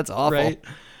apologize. That's awful. Right.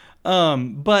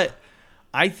 But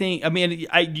I think,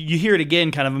 you hear it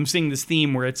again, kind of, I'm seeing this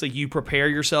theme where it's like you prepare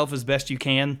yourself as best you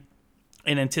can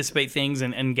and anticipate things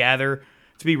and gather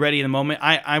to be ready in the moment.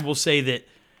 I will say that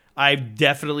I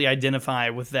definitely identify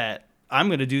with that. I'm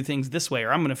going to do things this way,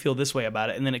 or I'm going to feel this way about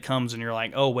it. And then it comes and you're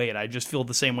like, oh, wait, I just feel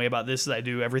the same way about this as I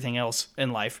do everything else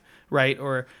in life. Right.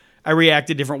 Or I react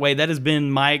a different way. That has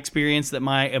been my experience, that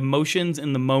my emotions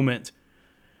in the moment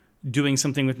doing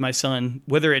something with my son,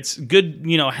 whether it's good,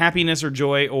 happiness or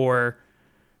joy or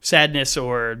sadness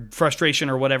or frustration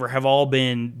or whatever, have all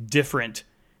been different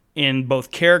in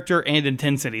both character and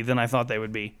intensity than I thought they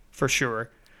would be, for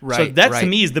sure. Right. So that to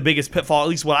me is the biggest pitfall, at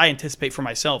least what I anticipate for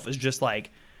myself, is just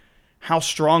like, how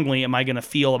strongly am I going to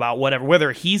feel about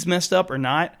whether he's messed up or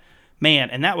not,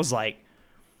 man. And that was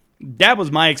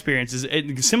my experience.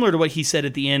 Is similar to what he said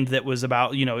at the end. That was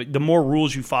about, the more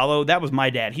rules you follow. That was my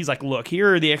dad. He's like, look,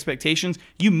 here are the expectations.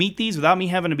 You meet these without me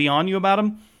having to be on you about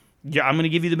them. Yeah, I'm going to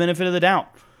give you the benefit of the doubt.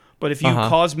 But if you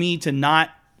cause me to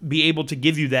not be able to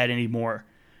give you that anymore,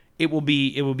 it will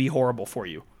be horrible for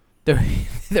you.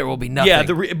 There will be nothing.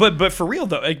 Yeah, but for real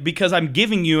though, because I'm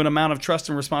giving you an amount of trust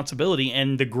and responsibility,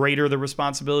 and the greater the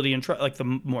responsibility and trust, like the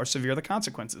more severe the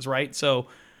consequences, right? So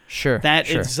that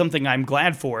is something I'm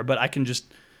glad for, but I can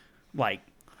just like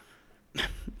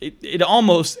it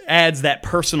almost adds that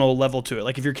personal level to it.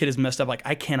 Like if your kid is messed up, like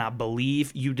I cannot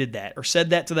believe you did that or said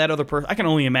that to that other person. I can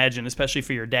only imagine, especially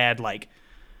for your dad, like.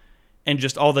 And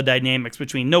just all the dynamics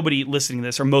between nobody listening to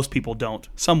this, or most people don't.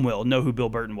 Some will know who Bill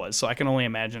Burton was. So I can only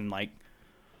imagine like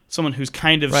someone who's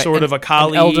kind of sort of a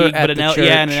colleague, elder but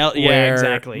where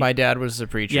exactly. My dad was the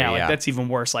preacher. Yeah, like that's even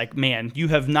worse. Like, man, you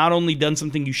have not only done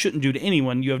something you shouldn't do to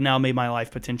anyone, you have now made my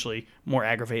life potentially more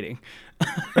aggravating.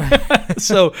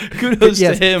 So kudos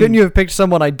to him. Couldn't you have picked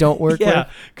someone I don't work with? Yeah,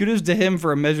 kudos to him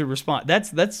for a measured response.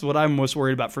 That's what I'm most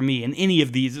worried about for me. And any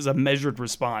of these is a measured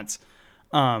response.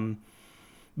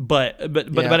 But I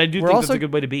do think that's a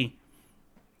good way to be.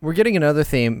 We're getting another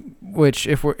theme, which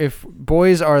if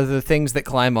boys are the things that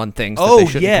climb on things that they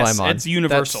shouldn't climb on. It's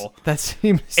universal.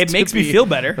 It makes me feel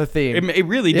better. The theme. It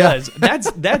really does.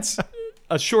 That's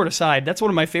a short aside. That's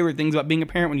one of my favorite things about being a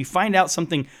parent, when you find out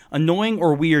something annoying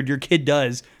or weird your kid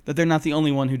does, that they're not the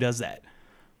only one who does that.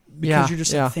 Because you're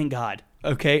just like, thank God.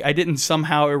 Okay, I didn't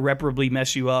somehow irreparably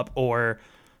mess you up, or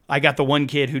I got the one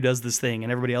kid who does this thing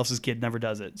and everybody else's kid never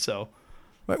does it. So.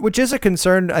 Which is a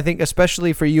concern, I think,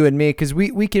 especially for you and me, because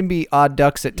we can be odd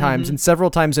ducks at times, and several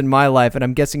times in my life, and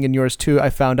I'm guessing in yours too, I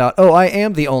found out, I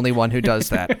am the only one who does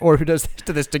that, or who does this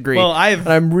to this degree. Well, and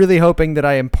I'm really hoping that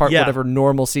I impart whatever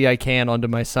normalcy I can onto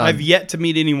my son. I've yet to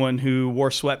meet anyone who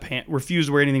refused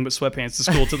to wear anything but sweatpants to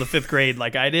school to the 5th grade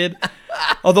like I did.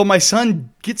 Although my son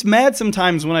gets mad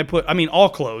sometimes when all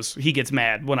clothes, he gets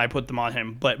mad when I put them on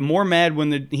him, but more mad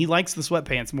when he likes the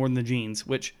sweatpants more than the jeans,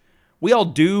 which... We all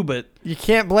do, but you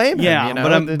can't blame him. Yeah, you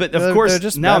know? but of course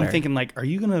now better. I'm thinking like, are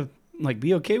you gonna like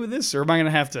be okay with this, or am I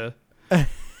gonna have to?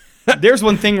 There's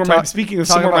one thing where speaking of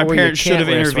somewhere my parents should have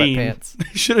intervened.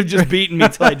 They should have just beaten me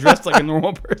till I dressed like a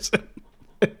normal person.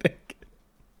 I think.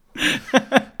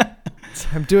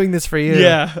 I'm doing this for you.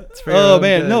 Yeah. Oh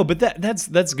man, no, but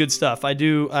that's good stuff.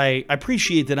 I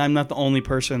appreciate that I'm not the only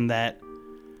person that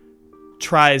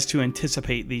tries to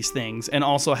anticipate these things, and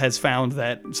also has found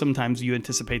that sometimes you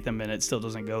anticipate them and it still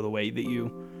doesn't go the way that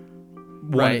you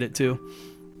wanted it to.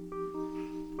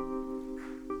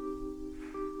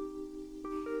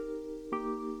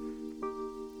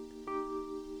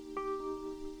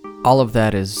 All of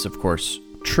that is, of course,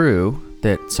 true,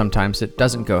 that sometimes it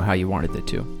doesn't go how you wanted it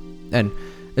to. And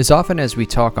as often as we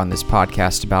talk on this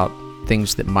podcast about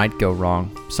things that might go wrong,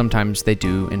 sometimes they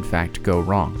do, in fact, go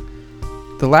wrong.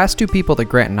 The last two people that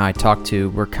Grant and I talked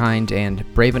to were kind and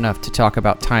brave enough to talk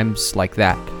about times like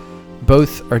that.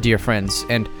 Both are dear friends,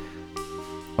 and,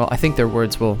 well, I think their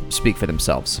words will speak for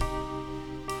themselves.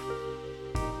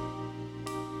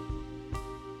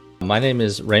 My name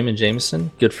is Raymond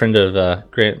Jameson, good friend of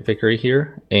Grant Vickery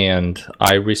here, and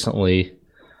I recently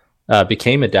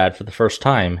became a dad for the first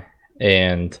time,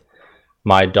 and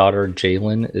my daughter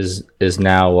Jalen is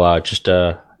now just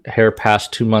a hair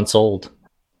past 2 months old.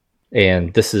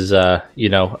 And this is, a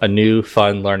new,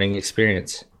 fun learning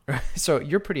experience. So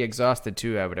you're pretty exhausted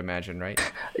too, I would imagine, right?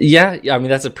 Yeah. I mean,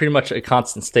 that's pretty much a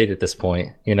constant state at this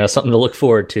point. Something to look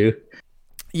forward to.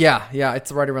 Yeah.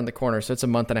 It's right around the corner, so it's a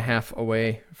month and a half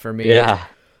away for me. Yeah.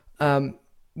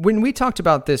 When we talked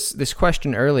about this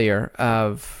question earlier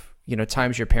of,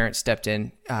 times your parents stepped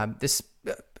in, this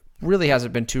really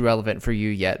hasn't been too relevant for you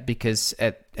yet, because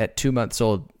at 2 months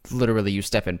old, literally you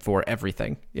step in for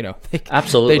everything.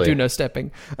 Absolutely, they do no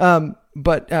stepping.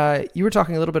 But you were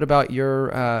talking a little bit about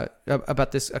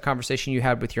about a conversation you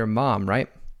had with your mom, right?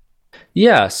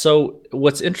 Yeah. So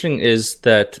what's interesting is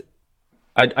that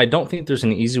I don't think there's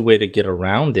an easy way to get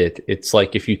around it. It's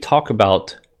like if you talk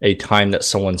about a time that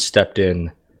someone stepped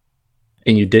in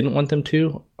and you didn't want them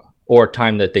to, or a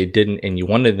time that they didn't and you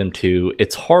wanted them to,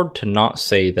 it's hard to not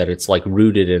say that it's like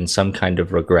rooted in some kind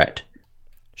of regret.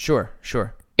 Sure.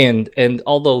 And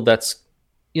although that's,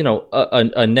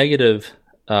 a negative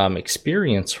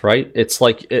experience, right? It's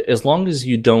like, as long as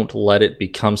you don't let it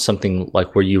become something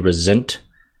like where you resent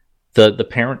the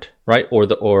parent, right?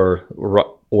 Or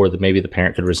maybe the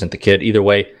parent could resent the kid. Either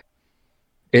way,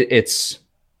 it's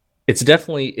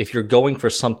definitely, if you're going for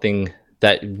something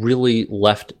that really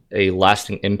left a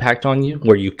lasting impact on you,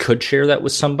 where you could share that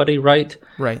with somebody, right?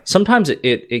 Right. Sometimes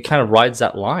it kind of rides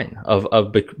that line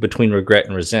of between regret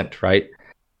and resent, right?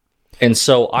 And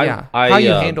so how you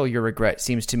handle your regret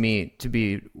seems to me to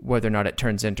be whether or not it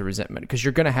turns into resentment, because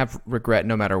you're going to have regret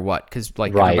no matter what, because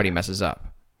everybody messes up.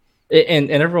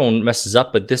 And everyone messes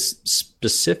up, but this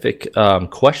specific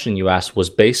question you asked was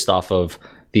based off of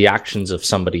the actions of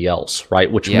somebody else, right?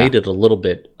 Which made it a little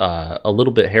bit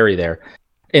hairy there.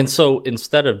 And so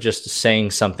instead of just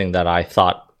saying something that I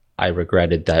thought I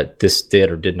regretted that this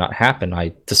did or did not happen,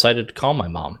 I decided to call my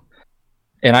mom.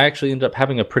 And I actually ended up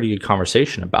having a pretty good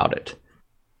conversation about it.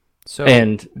 So,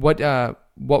 and what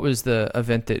was the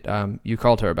event that you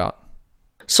called her about?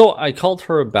 So I called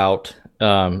her about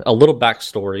a little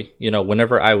backstory. You know,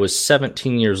 whenever I was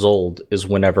 17 years old is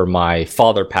whenever my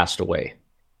father passed away.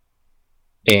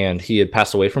 And he had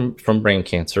passed away from brain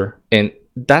cancer. And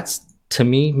that's, to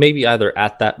me, maybe either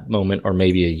at that moment or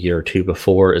maybe a year or two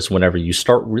before is whenever you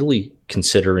start really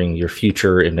considering your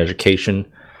future in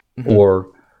education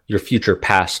or your future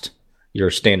past your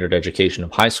standard education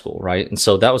of high school, right? And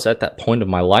so that was at that point of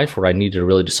my life where I needed to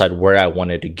really decide where I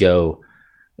wanted to go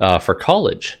for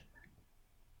college.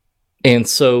 And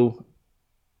so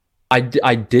I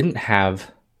didn't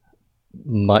have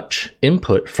much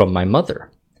input from my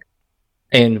mother.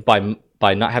 And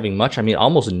by not having much, I mean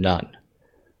almost none.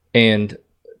 And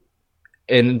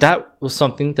that was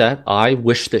something that I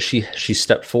wish that she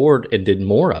stepped forward and did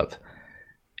more of.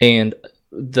 And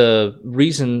the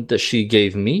reason that she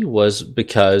gave me was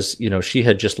because, you know, she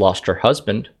had just lost her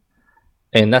husband,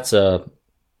 and that's a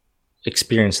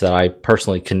experience that I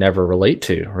personally can never relate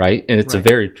to, right? And it's a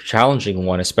very challenging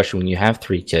one, especially when you have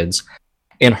 3 kids.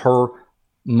 And her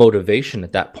motivation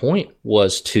at that point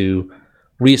was to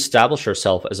reestablish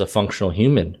herself as a functional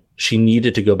human. She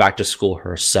needed to go back to school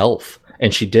herself,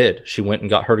 and she did. She went and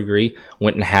got her degree,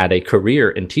 went and had a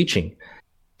career in teaching.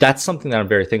 That's something that I'm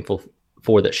very thankful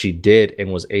for that she did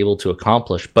and was able to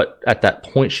accomplish. But at that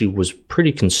point, she was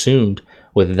pretty consumed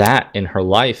with that in her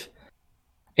life.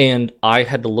 And I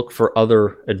had to look for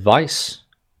other advice.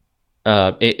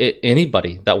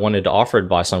 Anybody that wanted to offer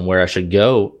advice on where I should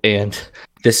go. And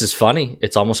this is funny.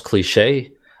 It's almost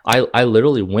cliche. I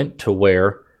literally went to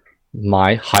where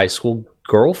my high school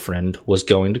girlfriend was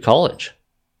going to college.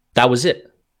 That was it.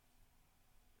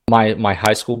 My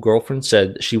high school girlfriend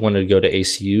said she wanted to go to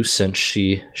ACU since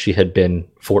she had been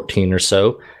 14 or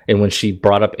so. And when she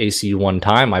brought up ACU one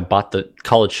time, I bought the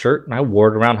college shirt and I wore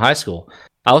it around high school.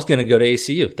 I was going to go to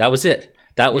ACU. That was it.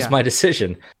 That was my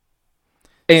decision.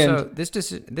 And so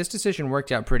this decision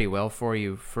worked out pretty well for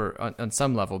you on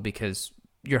some level, because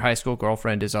your high school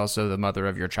girlfriend is also the mother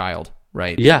of your child,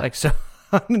 right? Yeah. Like, so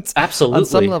absolutely. On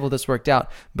some level, this worked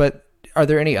out. But are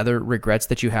there any other regrets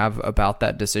that you have about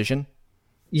that decision?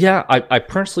 Yeah, I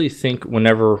personally think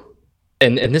whenever,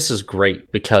 and this is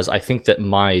great because I think that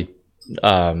my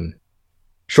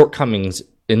shortcomings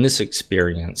in this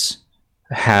experience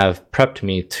have prepped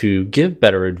me to give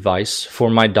better advice for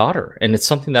my daughter. And it's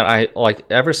something that I like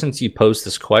ever since you posed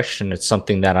this question. It's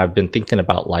something that I've been thinking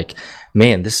about, like,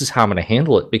 man, this is how I'm going to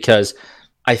handle it, because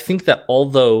I think that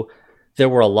although there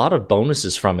were a lot of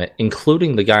bonuses from it,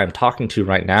 including the guy I'm talking to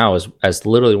right now as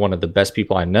literally one of the best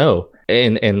people I know,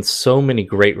 and so many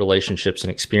great relationships and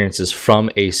experiences from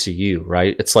ACU,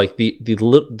 right? It's like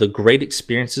the great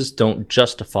experiences don't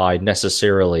justify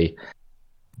necessarily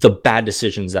the bad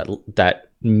decisions that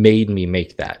made me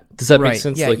make that. Does that make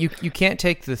sense? Yeah, like, you can't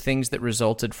take the things that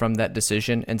resulted from that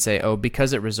decision and say, oh,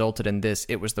 because it resulted in this,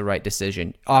 it was the right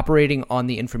decision. Operating on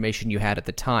the information you had at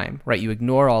the time, right? You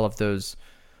ignore all of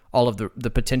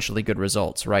the potentially good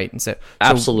results, right? And so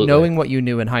absolutely, knowing what you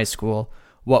knew in high school,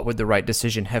 what would the right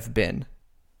decision have been?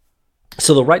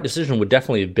 So the right decision would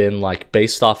definitely have been, like,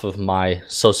 based off of my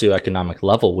socioeconomic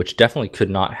level, which definitely could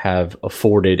not have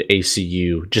afforded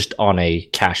ACU just on a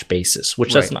cash basis,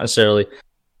 which that's not necessarily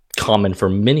common for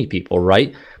many people,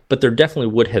 right? But there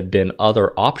definitely would have been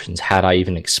other options had I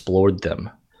even explored them.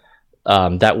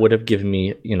 That would have given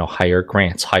me, higher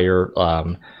grants, higher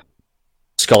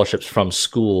scholarships from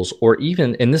schools, or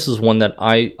even, and this is one that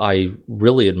I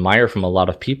really admire from a lot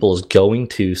of people, is going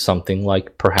to something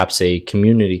like perhaps a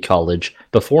community college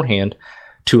beforehand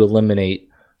to eliminate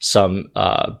some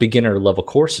beginner level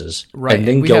courses, right? And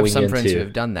then we going have some into, friends who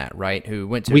have done that, right? Who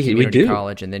went to community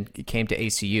college and then came to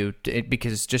ACU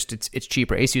because just it's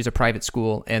cheaper. ACU is a private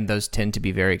school, and those tend to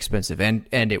be very expensive, and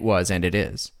it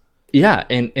is. Yeah,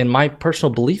 and my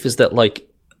personal belief is that, like,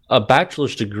 a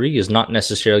bachelor's degree is not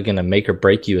necessarily going to make or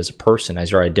break you as a person,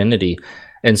 as your identity.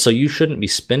 And so you shouldn't be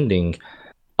spending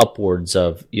upwards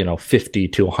of,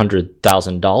 $50,000 to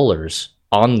 $100,000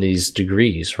 on these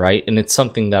degrees, right? And it's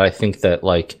something that I think that,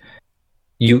 like,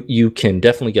 you can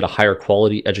definitely get a higher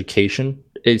quality education,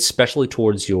 especially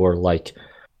towards your, like,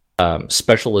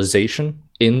 specialization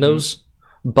in those.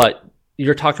 But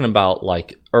you're talking about,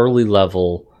 like, early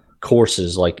level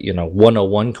courses, like,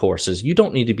 101 courses. You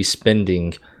don't need to be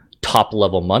spending top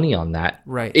level money on that,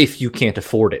 Right. if you can't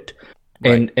afford it.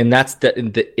 Right. And that's the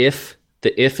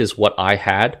if is what I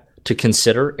had to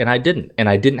consider, and I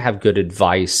didn't have good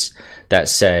advice that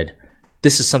said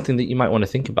this is something that you might want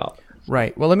to think about.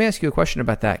 Right. Well, let me ask you a question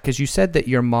about that, because you said that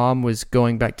your mom was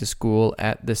going back to school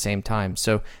at the same time.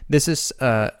 So this is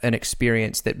an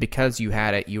experience that because you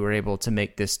had it, you were able to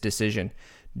make this decision.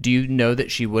 Do you know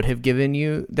that she would have given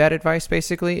you that advice,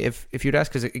 basically, if you'd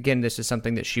asked? Because, again, this is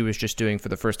something that she was just doing for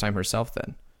the first time herself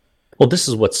then. Well, this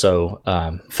is what's so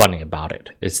funny about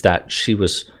it. It's that she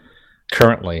was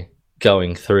currently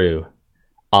going through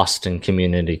Austin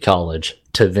Community College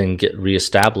to then get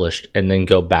reestablished and then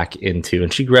go back into,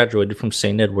 and she graduated from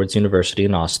St. Edward's University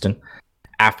in Austin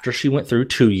after she went through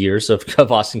 2 years of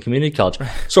Austin Community College.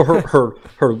 So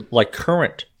her like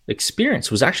current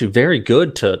experience was actually very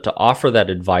good to offer that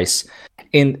advice.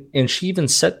 And she even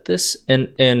said this,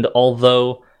 and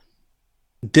although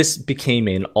this became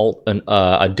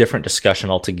a different discussion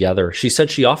altogether, she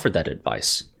said she offered that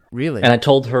advice. Really? And I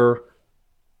told her,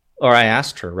 or I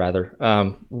asked her rather,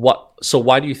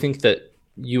 why do you think that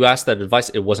you asked that advice?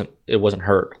 It wasn't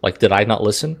heard. Like, did I not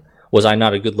listen? Was I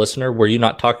not a good listener? Were you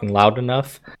not talking loud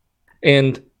enough?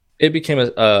 And it became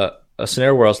a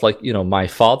scenario where I was like, my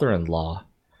father-in-law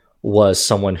was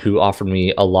someone who offered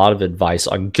me a lot of advice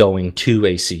on going to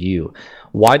ACU.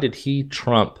 Why did he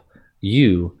trump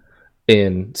you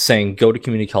in saying go to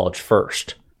community college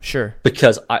first? Sure.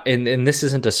 Because and this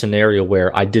isn't a scenario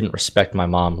where I didn't respect my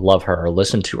mom, love her, or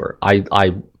listen to her.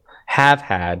 I have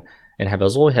had and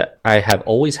I have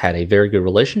always had a very good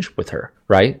relationship with her,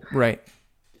 right? Right.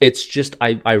 It's just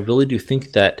I really do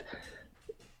think that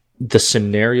the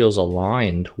scenarios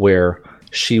aligned where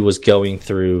she was going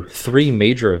through 3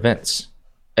 major events,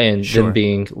 and Sure. then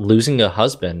being losing a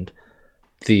husband,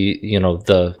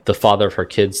 the father of her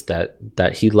kids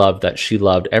that he loved, that she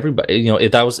loved, everybody,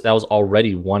 that was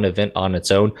already one event on its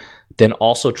own. Then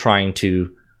also trying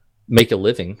to make a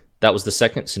living, that was the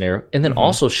second scenario. And then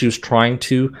also she was trying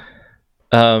to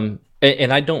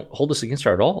and I don't hold this against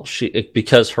her at all,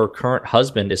 because her current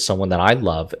husband is someone that I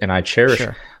love and I cherish.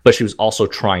 Sure. But she was also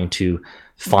trying to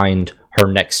find her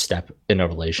next step in a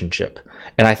relationship.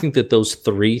 And I think that those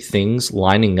 3 things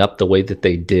lining up the way that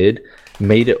they did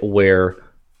made it where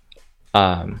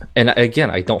and again,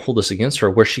 I don't hold this against her,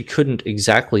 where she couldn't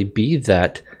exactly be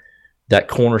that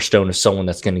cornerstone of someone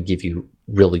that's going to give you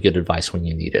really good advice when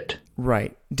you need it.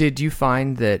 Right. Did you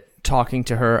find that talking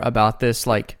to her about this,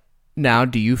 like, now,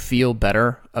 do you feel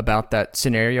better about that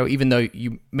scenario, even though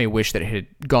you may wish that it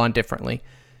had gone differently?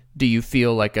 Do you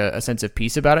feel like a sense of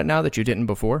peace about it now that you didn't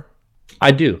before?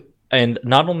 I do. And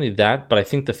not only that, but I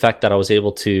think the fact that I was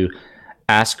able to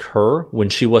ask her when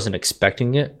she wasn't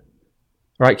expecting it,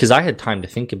 right? Because I had time to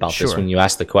think about this Sure. when you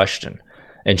asked the question,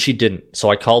 and she didn't. So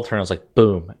I called her and I was like,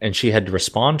 boom. And she had to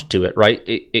respond to it, right?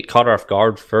 It caught her off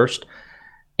guard first.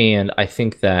 And I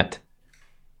think that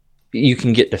you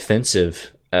can get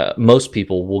defensive. Most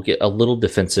people will get a little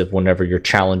defensive whenever you're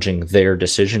challenging their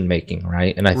decision making,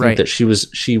 right? And I think Right. that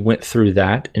she went through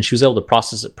that, and she was able to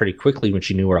process it pretty quickly when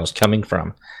she knew where I was coming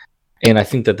from. And I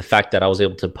think that the fact that I was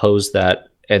able to pose that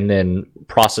and then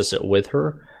process it with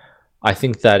her, I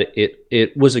think that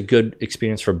it was a good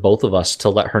experience for both of us to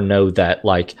let her know that,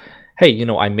 like, hey,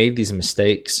 I made these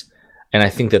mistakes, and I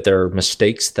think that there are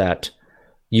mistakes that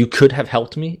you could have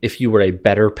helped me if you were a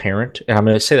better parent. And I'm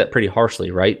going to say that pretty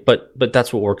harshly, right? But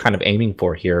that's what we're kind of aiming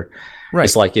for here. Right.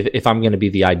 It's like, if I'm going to be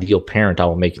the ideal parent, I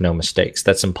will make no mistakes.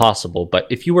 That's impossible. But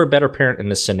if you were a better parent in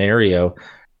this scenario,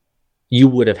 you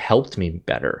would have helped me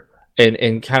better.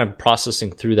 And kind of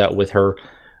processing through that with her,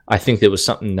 I think that was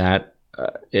something that,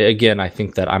 again, I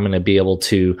think that I'm going to be able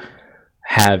to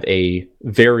have a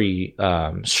very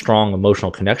strong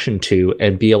emotional connection to,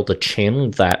 and be able to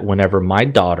channel that whenever my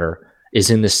daughter is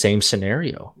in the same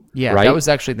scenario. Yeah, right? That was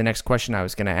actually the next question I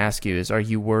was going to ask you is, are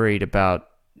you worried about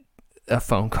a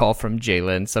phone call from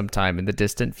Jalen sometime in the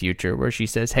distant future where she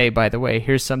says, hey, by the way,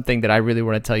 here's something that I really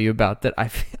want to tell you about that I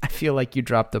feel like you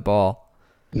dropped the ball?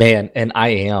 Man, and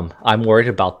I'm worried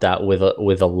about that with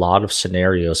a lot of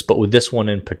scenarios, but with this one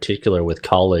in particular, with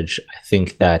college, I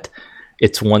think that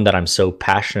it's one that I'm so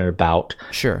passionate about.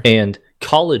 Sure. And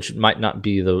college might not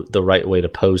be the right way to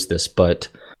pose this, but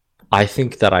I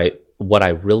think that what I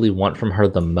really want from her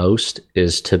the most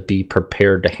is to be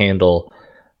prepared to handle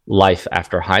life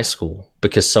after high school,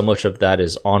 because so much of that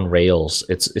is on rails.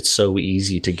 It's so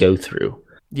easy to go through.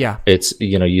 Yeah. It's,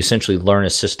 you essentially learn a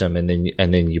system and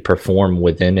then you perform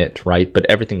within it, right? But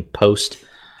everything post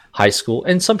high school,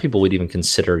 and some people would even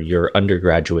consider your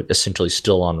undergraduate essentially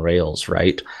still on rails,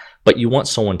 right? But you want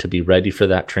someone to be ready for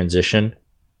that transition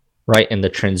right? And the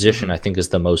transition, I think, is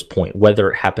the most point,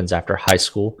 whether it happens after high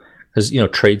school, because,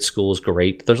 trade school is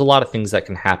great. There's a lot of things that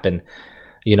can happen,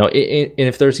 and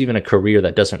if there's even a career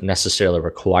that doesn't necessarily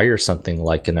require something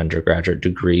like an undergraduate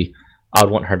degree, I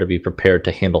would want her to be prepared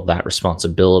to handle that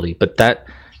responsibility. But that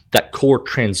core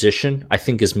transition, I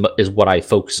think, is what I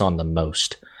focus on the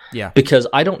most. Yeah. Because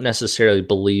I don't necessarily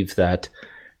believe that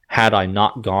had I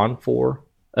not gone for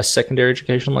a secondary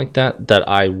education like that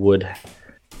I would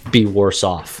be worse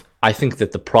off. I think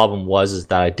that the problem is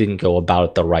that I didn't go about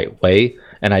it the right way,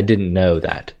 and I didn't know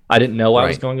that. I didn't know I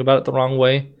was going about it the wrong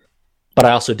way, but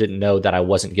I also didn't know that I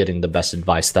wasn't getting the best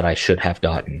advice that I should have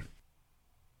gotten.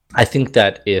 I think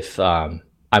that if I'm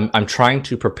trying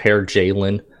to prepare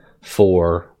Jalen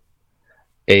for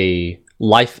a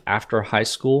life after high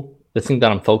school, the thing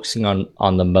that I'm focusing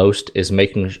on the most is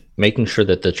making sure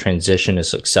that the transition is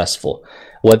successful,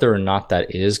 whether or not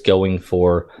that is going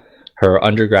for her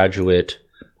undergraduate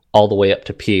all the way up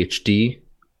to PhD,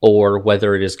 or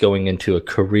whether it is going into a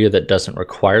career that doesn't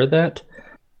require that.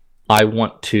 I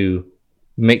want to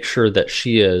make sure that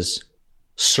she is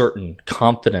certain,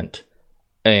 confident,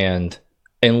 and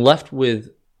left with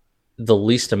the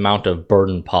least amount of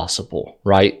burden possible,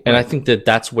 right? And I think that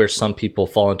that's where some people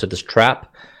fall into this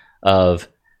trap of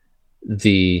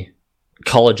the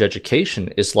college education,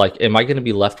 is like, am I going to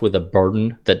be left with a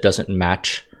burden that doesn't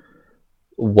match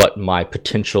what my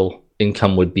potential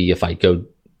income would be if I go,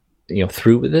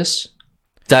 through with this?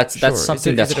 That's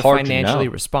something that's hard to know. Is it a financially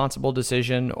responsible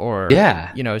decision, or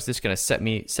is this going to set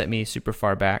me super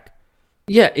far back?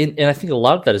 Yeah, and I think a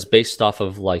lot of that is based off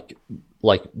of like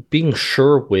being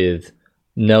sure with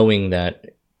knowing that,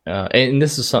 and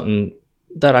this is something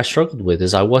that I struggled with,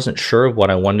 is I wasn't sure of what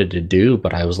I wanted to do,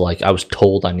 but I was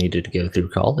told I needed to go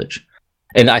through college.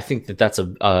 And I think that that's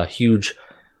a huge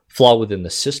flaw within the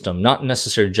system, not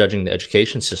necessarily judging the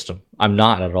education system. I'm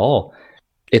not at all.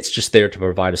 It's just there to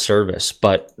provide a service.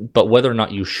 But whether or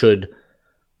not you should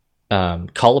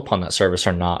call upon that service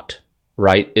or not,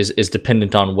 right, is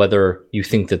dependent on whether you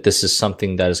think that this is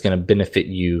something that is going to benefit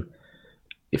you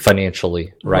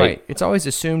financially, right? It's always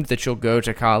assumed that you'll go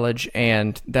to college,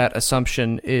 and that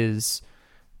assumption is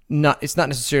it's not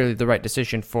necessarily the right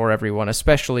decision for everyone,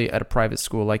 especially at a private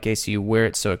school like ACU, where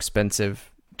it's so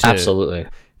expensive absolutely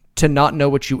to not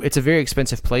know it's a very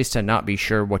expensive place to not be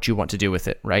sure what you want to do with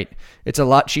it, right? It's a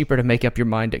lot cheaper to make up your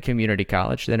mind at community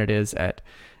college than it is at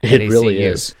it ACU. Really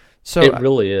is. So it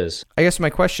really is. I guess my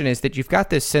question is that you've got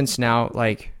this sense now,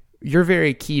 like, you're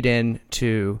very keyed in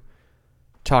to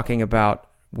talking about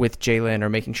with Jalen, or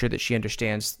making sure that she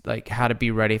understands like how to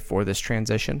be ready for this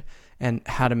transition and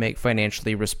how to make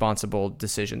financially responsible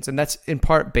decisions. And that's in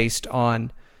part based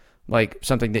on like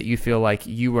something that you feel like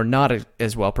you were not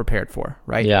as well prepared for,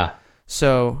 right? Yeah.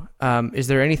 So is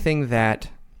there anything that,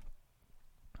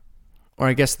 or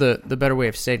I guess the better way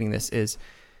of stating this is,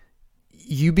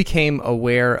 you became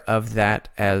aware of that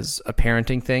as a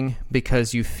parenting thing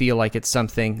because you feel like it's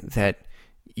something that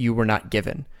you were not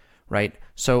given, right?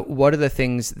 So what are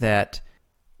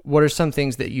some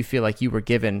things that you feel like you were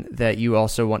given that you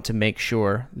also want to make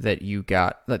sure that you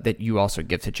got, that you also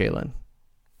give to Jalen?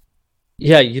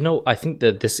 Yeah, I think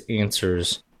that this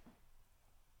answers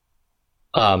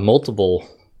multiple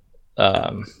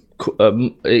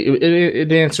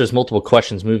it answers multiple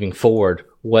questions moving forward,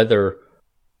 whether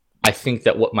I think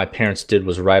that what my parents did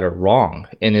was right or wrong.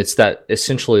 And it's that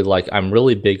essentially, like, I'm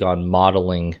really big on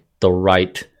modeling the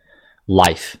right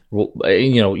life.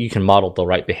 You can model the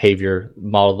right behavior,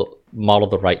 model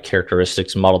the right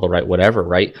characteristics, model the right whatever,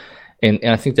 right? And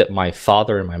I think that my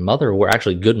father and my mother were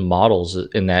actually good models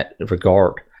in that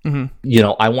regard.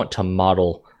 Mm-hmm. I want to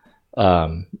model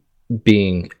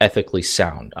being ethically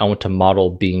sound. I want to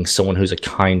model being someone who's a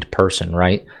kind person,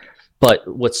 right? But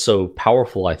what's so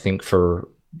powerful, I think, for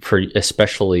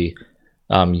especially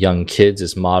young kids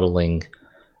is modeling,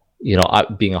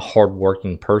 being a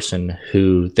hardworking person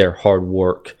who their hard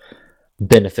work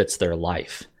benefits their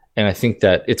life. And I think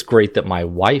that it's great that my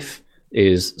wife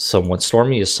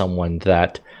Stormy is someone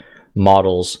that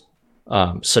models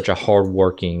such a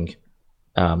hardworking,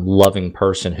 loving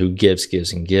person who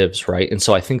gives, and gives, right? And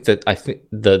so I think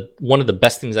one of the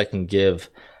best things I can give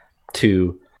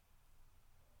to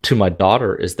my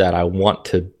daughter is that I want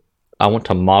to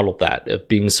model that, of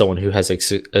being someone who has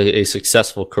a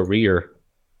successful career,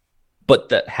 but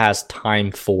that has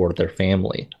time for their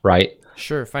family, right?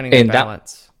 Sure, finding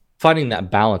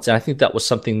that balance. And I think that was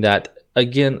something that,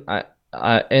 again,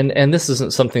 and this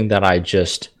isn't something that I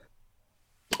just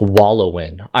wallow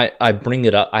in. I bring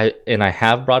it up, I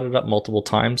have brought it up multiple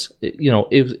times.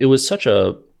 It was such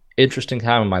a interesting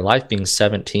time in my life, being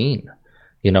 17,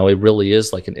 You know, it really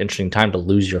is like an interesting time to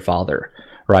lose your father,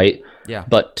 right? Yeah.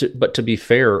 But to be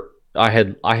fair, I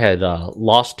had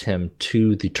lost him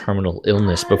to the terminal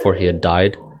illness before he had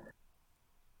died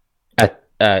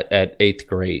at 8th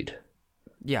grade.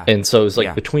 Yeah. And so it was like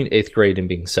Yeah. between 8th grade and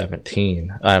being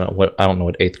 17. I don't know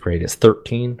what 8th grade is.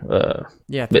 13.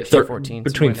 Yeah, But 13, 14.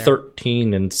 between somewhere there.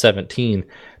 13 and 17,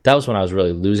 that was when I was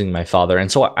really losing my father.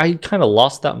 And so I kind of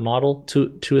lost that model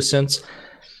to a sense.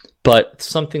 But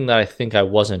something that I think I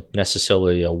wasn't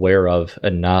necessarily aware of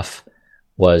enough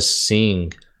was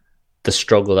seeing the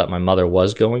struggle that my mother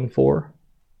was going for.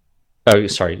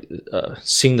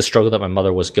 Seeing the struggle that my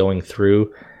mother was going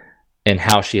through and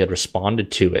how she had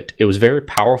responded to it. It was very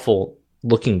powerful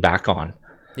looking back on.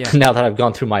 Yeah. Now that I've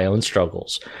gone through my own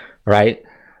struggles, right?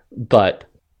 But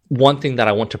one thing that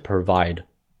I want to provide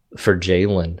for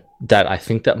Jalen that I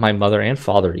think that my mother and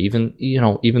father, even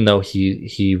though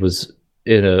he was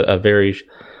in a very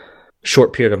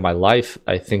short period of my life,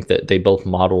 I think that they both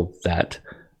modeled that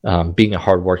being a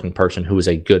hardworking person who was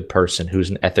a good person,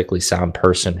 who's an ethically sound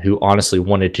person, who honestly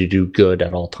wanted to do good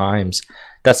at all times.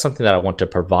 That's something that I want to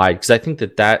provide, because I think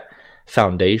that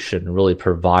foundation really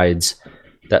provides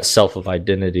that self of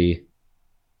identity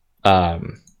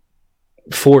for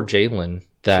Jalen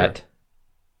that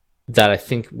I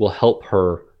think will help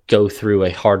her go through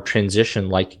a hard transition,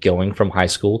 like going from high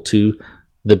school to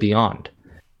the beyond.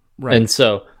 Right. And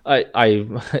so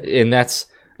and that's,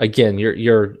 again,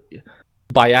 you're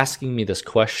by asking me this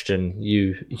question,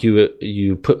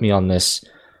 you put me on this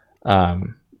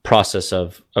process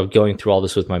of going through all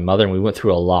this with my mother, and we went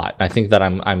through a lot. I think that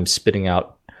I'm spitting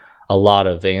out a lot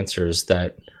of answers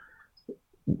that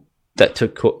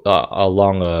took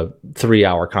along a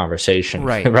 3-hour conversation.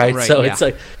 Right. Right. So yeah. it's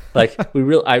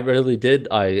I really did.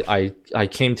 I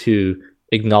came to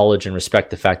acknowledge and respect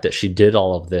the fact that she did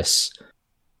all of this,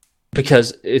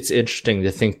 because it's interesting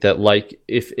to think that, like,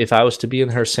 if I was to be in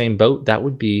her same boat, that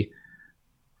would be,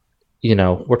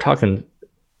 we're talking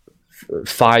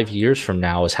 5 years from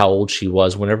now is how old she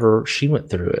was whenever she went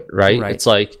through it, right? It's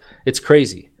like, it's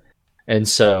crazy. And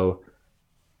so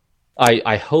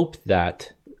I hope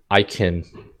that I can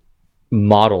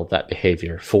model that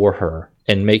behavior for her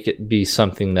and make it be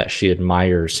something that she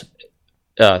admires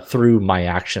through my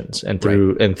actions and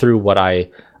through what I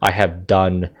have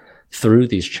done through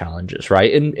these challenges,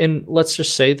 right? And let's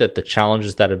just say that the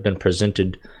challenges that have been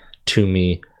presented to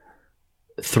me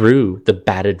through the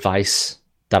bad advice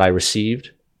that I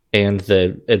received and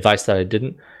the advice that I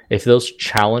didn't, if those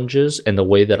challenges and the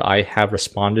way that I have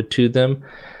responded to them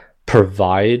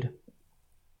provide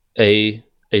a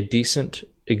decent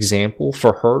example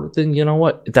for her, then you know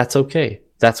what? That's okay.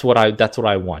 That's what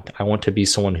I want. I want to be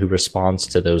someone who responds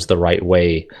to those the right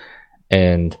way,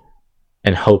 and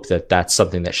hope that that's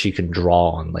something that she can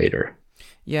draw on later.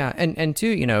 Yeah, and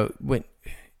too,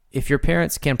 if your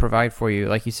parents can provide for you,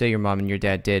 like you say your mom and your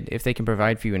dad did, if they can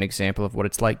provide for you an example of what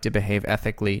it's like to behave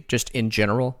ethically, just in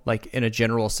general, like in a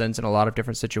general sense in a lot of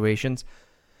different situations,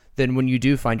 then when you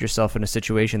do find yourself in a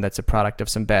situation that's a product of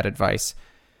some bad advice,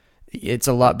 it's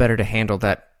a lot better to handle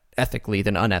that ethically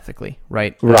than unethically,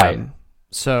 right? Right.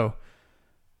 So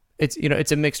it's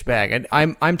it's a mixed bag, and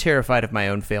I'm terrified of my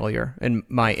own failure and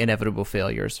my inevitable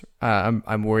failures.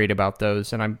 I'm worried about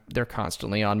those, and they're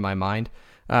constantly on my mind,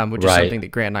 which is something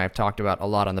that Grant and I have talked about a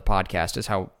lot on the podcast, is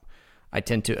how I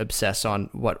tend to obsess on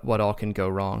what all can go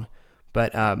wrong.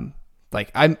 But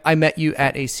I met you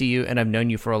at ACU, and I've known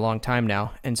you for a long time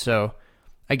now, and so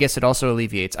I guess it also I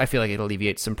feel like it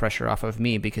alleviates some pressure off of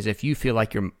me, because if you feel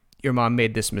like your mom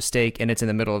made this mistake and it's in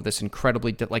the middle of this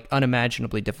incredibly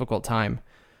unimaginably difficult time,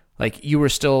 like, you were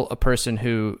still a person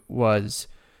who was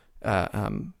you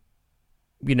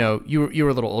were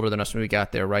a little older than us when we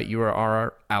got there, right? You were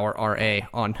our RA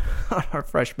on our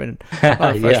freshman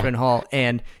hall,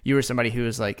 and you were somebody who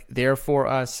was like there for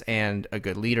us and a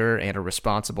good leader and a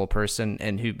responsible person,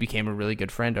 and who became a really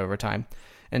good friend over time.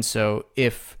 And so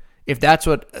if that's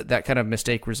what that kind of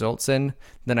mistake results in,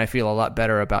 then I feel a lot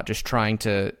better about just trying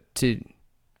to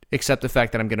accept the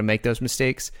fact that I'm going to make those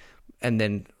mistakes, and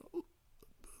then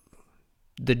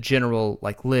the general,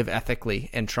 like, live ethically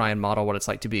and try and model what it's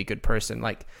like to be a good person.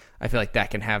 Like, I feel like that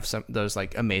can have those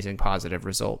like amazing positive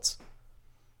results.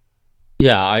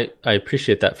 Yeah, I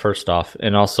appreciate that, first off.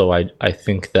 And also I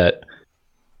think that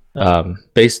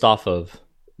based off of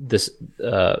this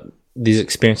these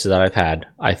experiences that I've had,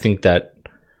 I think that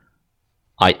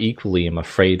I equally am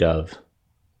afraid of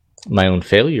my own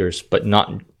failures, but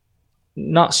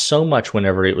not so much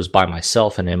whenever it was by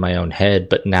myself and in my own head.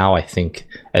 But now I think,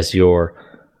 as you're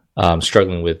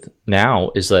struggling with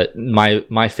now, is that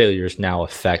my failures now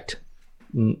affect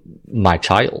my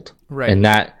child, right? And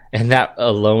And that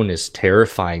alone is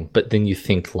terrifying. But then you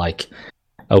think like,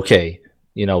 okay,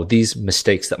 these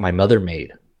mistakes that my mother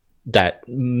made, that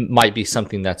might be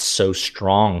something that's so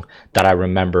strong that I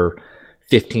remember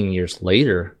 15 years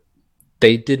later,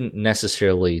 they didn't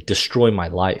necessarily destroy my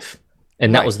life.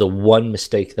 And that was the one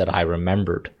mistake that I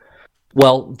remembered.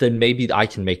 Well, then maybe I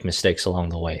can make mistakes along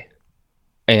the way.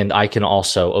 And I can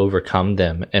also overcome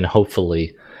them, and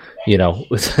hopefully,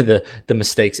 the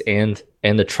mistakes and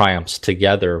the triumphs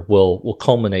together will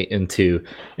culminate into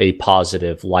a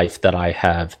positive life that I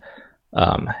have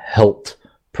helped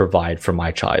provide for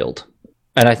my child.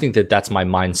 And I think that that's my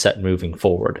mindset moving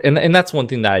forward. And that's one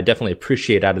thing that I definitely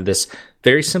appreciate out of this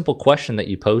very simple question that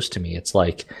you posed to me. It's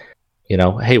like,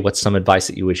 hey, what's some advice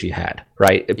that you wish you had,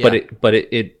 right? Yeah. But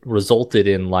it resulted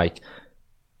in like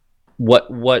what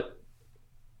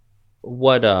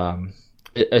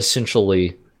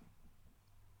essentially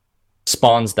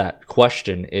spawns that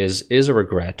question is a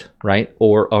regret, right?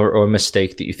 Or a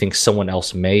mistake that you think someone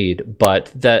else made,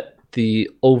 but that the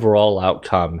overall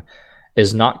outcome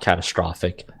is not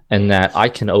catastrophic, and that I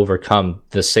can overcome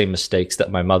the same mistakes that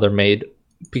my mother made,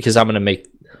 because I'm going to make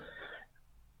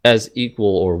as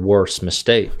equal or worse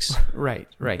mistakes. Right.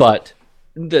 But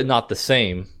not the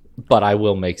same, but I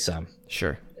will make some.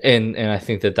 Sure. And I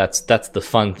think that that's the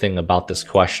fun thing about this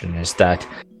question, is that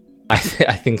I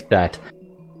think that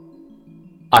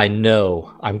I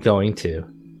know I'm going to,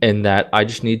 and that I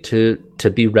just need to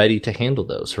be ready to handle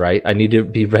those, right? I need to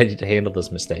be ready to handle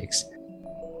those mistakes.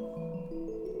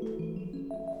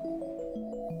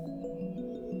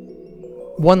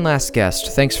 One last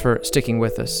guest. Thanks for sticking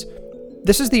with us.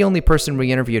 This is the only person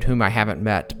we interviewed whom I haven't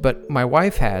met, but my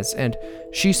wife has, and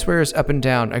she swears up and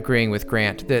down, agreeing with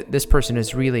Grant, that this person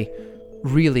is really,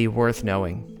 really worth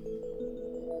knowing.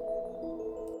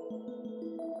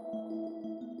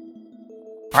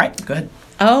 All right, good.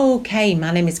 Okay, my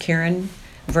name is Karen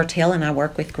Vertel, and I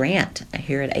work with Grant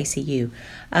here at ACU.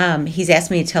 He's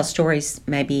asked me to tell stories,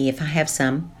 maybe if I have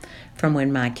some, from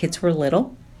when my kids were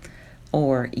little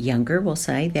or younger, we'll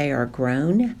say. They are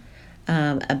grown,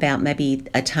 about maybe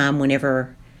a time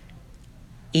whenever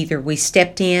either we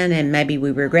stepped in and maybe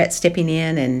we regret stepping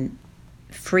in and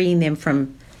freeing them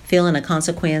from feeling a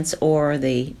consequence, or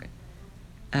the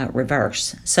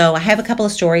reverse. So I have a couple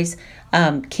of stories.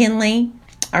 Kinley,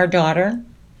 our daughter,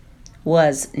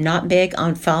 was not big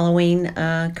on following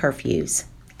curfews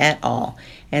at all.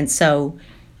 And so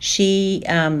she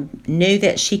knew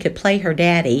that she could play her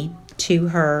daddy to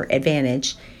her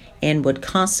advantage and would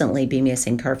constantly be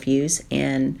missing curfews.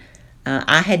 And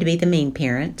I had to be the mean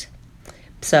parent.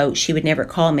 So she would never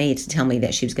call me to tell me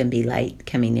that she was going to be late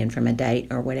coming in from a date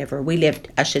or whatever. We lived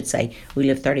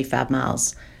 35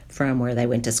 miles from where they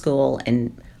went to school,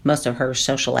 and most of her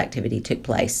social activity took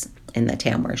place in the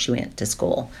town where she went to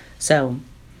school. So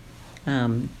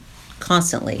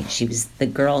constantly, the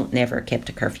girl never kept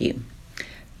a curfew.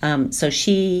 So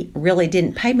she really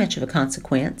didn't pay much of a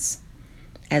consequence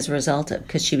as a result of,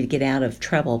 because she would get out of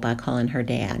trouble by calling her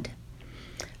dad.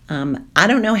 I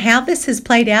don't know how this has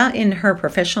played out in her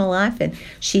professional life, and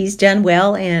she's done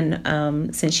well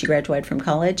since she graduated from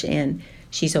college, and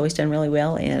she's always done really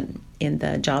well in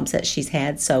the jobs that she's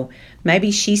had. So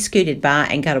maybe she scooted by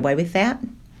and got away with that.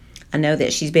 I know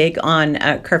that she's big on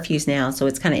curfews now, so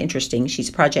it's kind of interesting. She's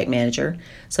a project manager,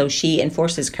 so she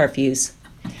enforces curfews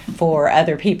for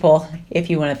other people, if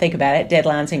you want to think about it,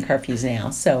 deadlines and curfews now,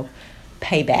 so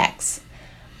paybacks.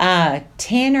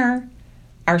 Tanner,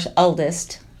 our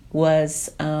oldest, was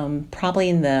probably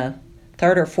in the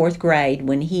 3rd or 4th grade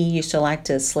when he used to like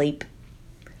to sleep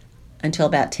until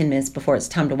about 10 minutes before it's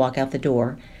time to walk out the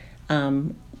door,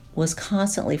 was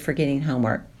constantly forgetting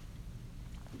homework.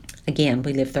 Again,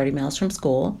 we live 30 miles from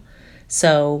school,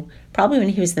 so probably when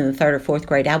he was in the 3rd or 4th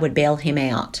grade, I would bail him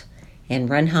out and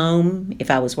run home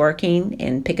if I was working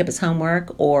and pick up his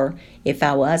homework, or if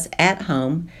I was at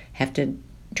home, have to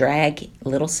drag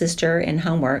little sister and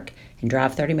homework and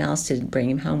drive 30 miles to bring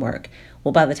him homework.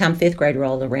 Well, by the time 5th grade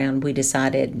rolled around,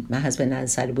 my husband and I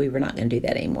decided we were not going to do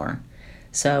that anymore.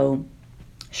 So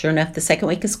sure enough, the 2nd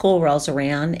week of school rolls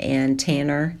around and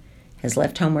Tanner has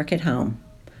left homework at home.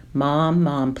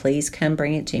 Mom, please come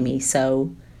bring it to me.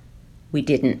 So we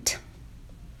didn't.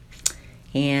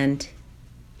 And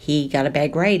he got a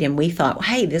bad grade, and we thought,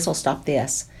 hey, this will stop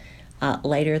this.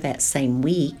 Later that same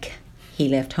week, he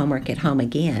left homework at home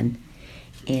again,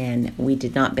 and we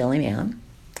did not bail him out.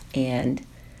 And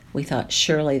we thought,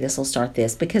 surely this will start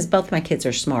this, because both my kids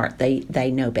are smart.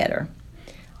 They know better.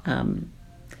 The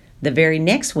very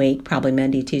next week, probably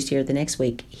Monday, Tuesday, or the next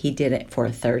week, he did it for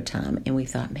a 3rd time, and we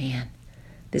thought, man,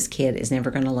 this kid is never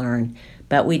going to learn.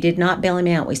 But we did not bail him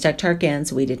out. We stuck to our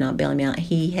guns. We did not bail him out.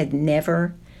 He had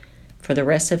never, for the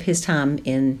rest of his time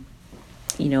in,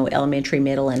 elementary,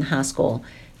 middle, and high school,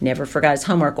 never forgot his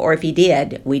homework. Or if he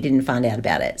did, we didn't find out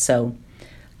about it. So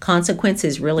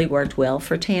consequences really worked well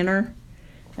for Tanner.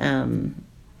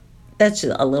 That's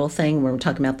a little thing when we're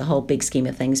talking about the whole big scheme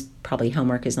of things. Probably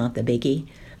homework is not the biggie.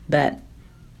 But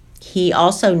he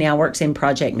also now works in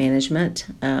project management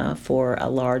for a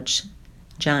large,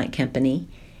 giant company.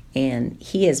 And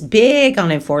he is big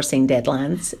on enforcing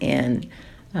deadlines and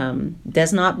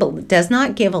does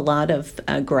not give a lot of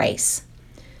grace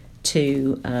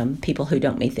to people who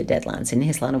don't meet the deadlines in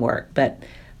his line of work. But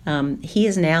he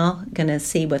is now going to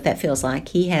see what that feels like.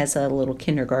 He has a little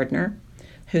kindergartner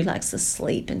who likes to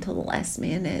sleep until the last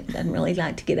minute, doesn't really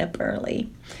like to get up early.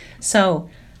 So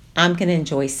I'm going to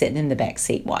enjoy sitting in the back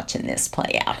seat watching this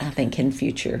play out, I think, in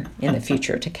the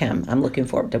future to come. I'm looking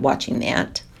forward to watching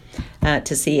that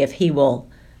to see if he will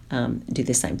do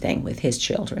the same thing with his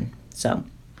children. So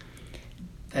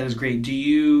that is great. Did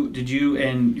you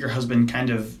and your husband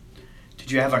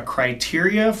did you have a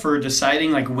criteria for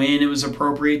deciding like when it was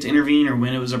appropriate to intervene or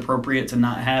when it was appropriate to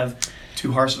not have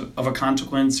too harsh of a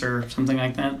consequence or something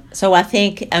like that? So I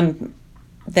think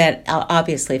that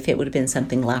obviously if it would have been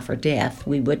something life or death,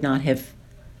 we would not have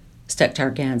stuck to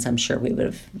our guns. I'm sure we would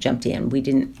have jumped in. We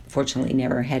didn't, fortunately,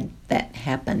 never had that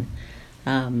happen.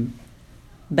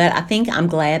 But I think I'm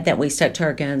glad that we stuck to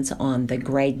our guns on the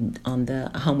grade, on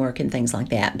the homework and things like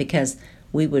that, because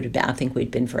we would have, I think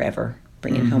we'd been forever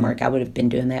bringing homework. I would have been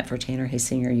doing that for Tanner his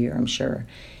senior year, I'm sure,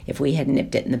 if we had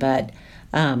nipped it in the bud.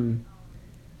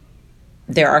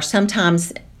 There are some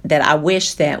times that I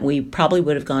wish that we probably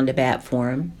would have gone to bat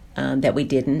for him, that we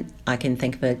didn't. I can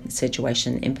think of a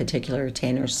situation in particular,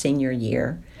 Tanner's senior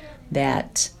year,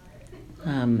 that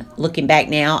looking back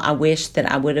now, I wish that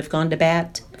I would have gone to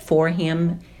bat for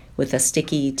him with a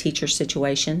sticky teacher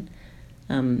situation.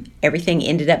 Everything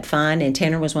ended up fine, and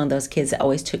Tanner was one of those kids that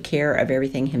always took care of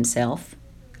everything himself.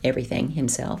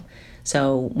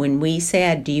 So when we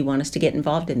said, do you want us to get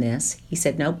involved in this? He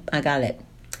said, nope, I got it.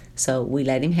 So we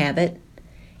let him have it,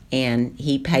 and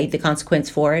he paid the consequence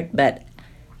for it. But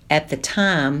at the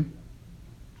time,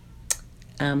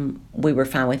 we were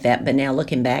fine with that. But now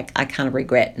looking back, I kind of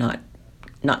regret not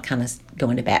kind of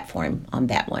going to bat for him on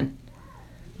that one.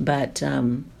 But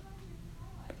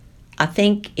I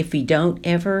think if you don't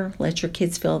ever let your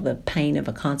kids feel the pain of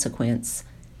a consequence,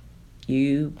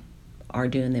 you are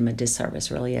doing them a disservice,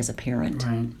 really, as a parent.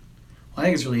 Right. Well, I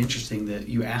think it's really interesting that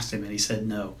you asked him and he said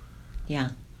no. Yeah.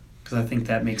 Because I think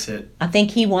that makes it... I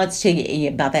think he wants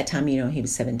to, by that time, he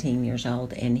was 17 years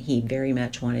old, and he very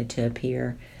much wanted to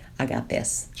appear, I got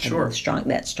this. Sure.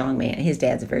 That strong man. His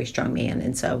dad's a very strong man,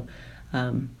 and so...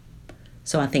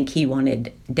 So I think he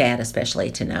wanted Dad especially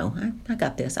to know, I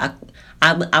got this. I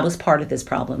was part of this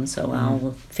problem, so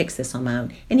I'll fix this on my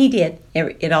own. And he did.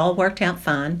 It all worked out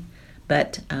fine.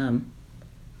 But,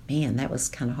 man, that was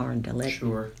kind of hard to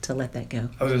let that go.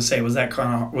 I was going to say, was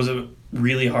it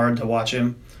really hard to watch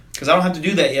him? Because I don't have to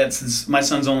do that yet since my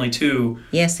son's only 2.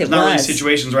 Yes, it was. There's not really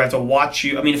situations where I have to watch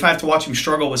you. I mean, if I have to watch him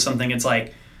struggle with something, it's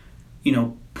like,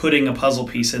 putting a puzzle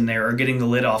piece in there or getting the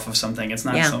lid off of something. It's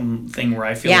not something where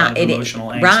I feel a lot of emotional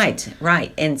angst.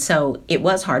 Right. And so it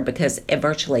was hard because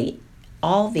virtually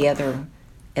all the other,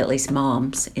 at least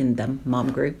moms in the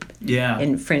mom group,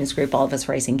 in friends group, all of us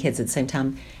raising kids at the same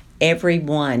time,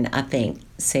 everyone, I think,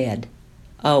 said,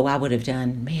 oh, I would have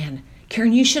done, man,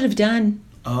 Karen, you should have done.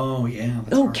 Oh, yeah.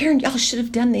 Oh, Karen, y'all should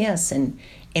have done this. And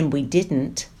we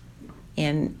didn't.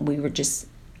 And we were just...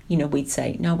 we'd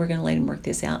say, no, we're going to let him work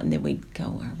this out. And then we'd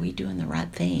go, are we doing the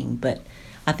right thing? But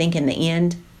I think in the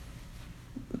end,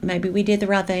 maybe we did the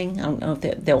right thing. I don't know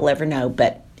if they'll ever know.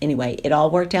 But anyway, it all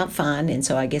worked out fine. And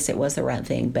so I guess it was the right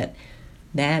thing. But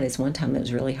that is one time it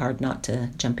was really hard not to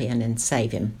jump in and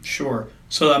save him. Sure.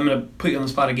 So I'm going to put you on the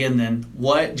spot again then.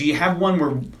 What do you have one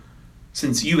where,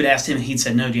 since you had asked him and he'd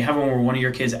said no, do you have one where one of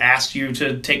your kids asked you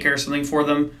to take care of something for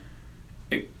them,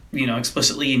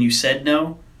 explicitly, and you said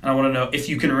no? And I want to know if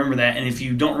you can remember that, and if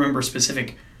you don't remember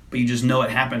specific, but you just know it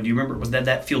happened. Do you remember? Was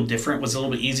that feel different? Was it a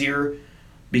little bit easier?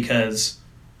 Because,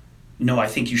 no, I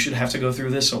think you should have to go through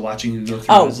this, so watching you go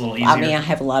through it is a little easier. I mean, I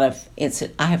have a lot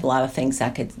of things I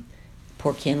could...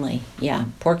 Poor Kinley. Yeah,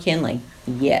 poor Kinley.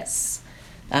 Yes.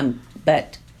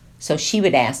 But, so she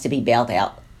would ask to be bailed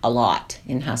out a lot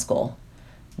in high school.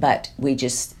 But we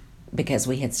just, because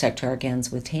we had stuck to our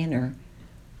guns with Tanner,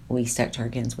 we stuck to our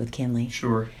guns with Kinley.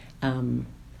 Sure.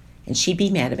 And she'd be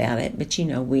mad about it, but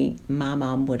my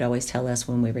mom would always tell us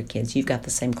when we were kids, you've got the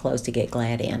same clothes to get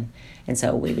glad in. And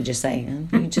so we would just say,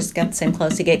 you just got the same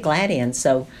clothes to get glad in.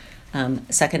 So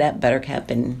suck it up, Buttercup,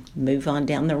 and move on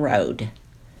down the road.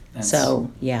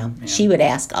 So, yeah, man. she would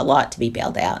ask a lot to be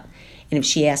bailed out. And if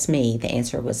she asked me, the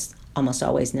answer was almost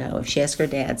always no. If she asked her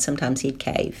dad, sometimes he'd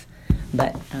cave.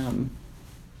 But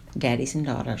daddies and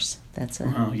daughters, Was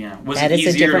that it is a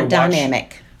easier different to watch,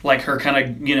 dynamic. like her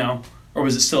kind of, or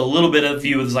was it still a little bit of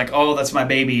you was like, oh, that's my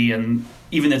baby, and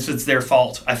even if it's their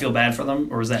fault, I feel bad for them,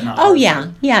 or was that not? Oh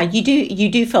yeah, you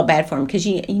do feel bad for them because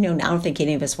I don't think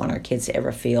any of us want our kids to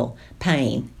ever feel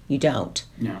pain. You don't.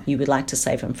 No. You would like to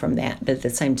save them from that, but at the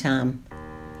same time,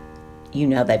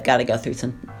 they've got to go through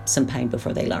some pain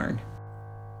before they learn.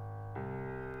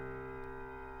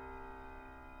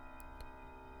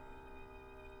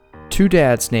 Two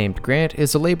Dads Named Grant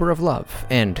is a labor of love,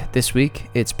 and this week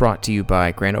it's brought to you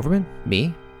by Grant Overman,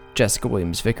 me, Jessica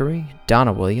Williams Vickery,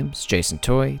 Donna Williams, Jason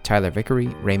Toy, Tyler Vickery,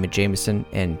 Raymond Jameson,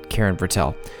 and Karen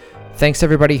Vertel. Thanks to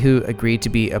everybody who agreed to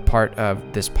be a part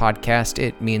of this podcast.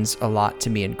 It means a lot to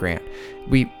me and Grant.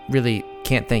 We really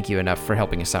can't thank you enough for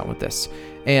helping us out with this.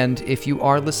 And if you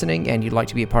are listening and you'd like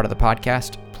to be a part of the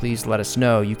podcast, please let us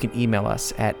know. You can email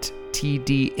us at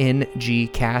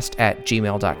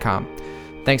tdngcast@gmail.com.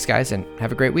 Thanks, guys, and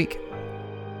have a great week.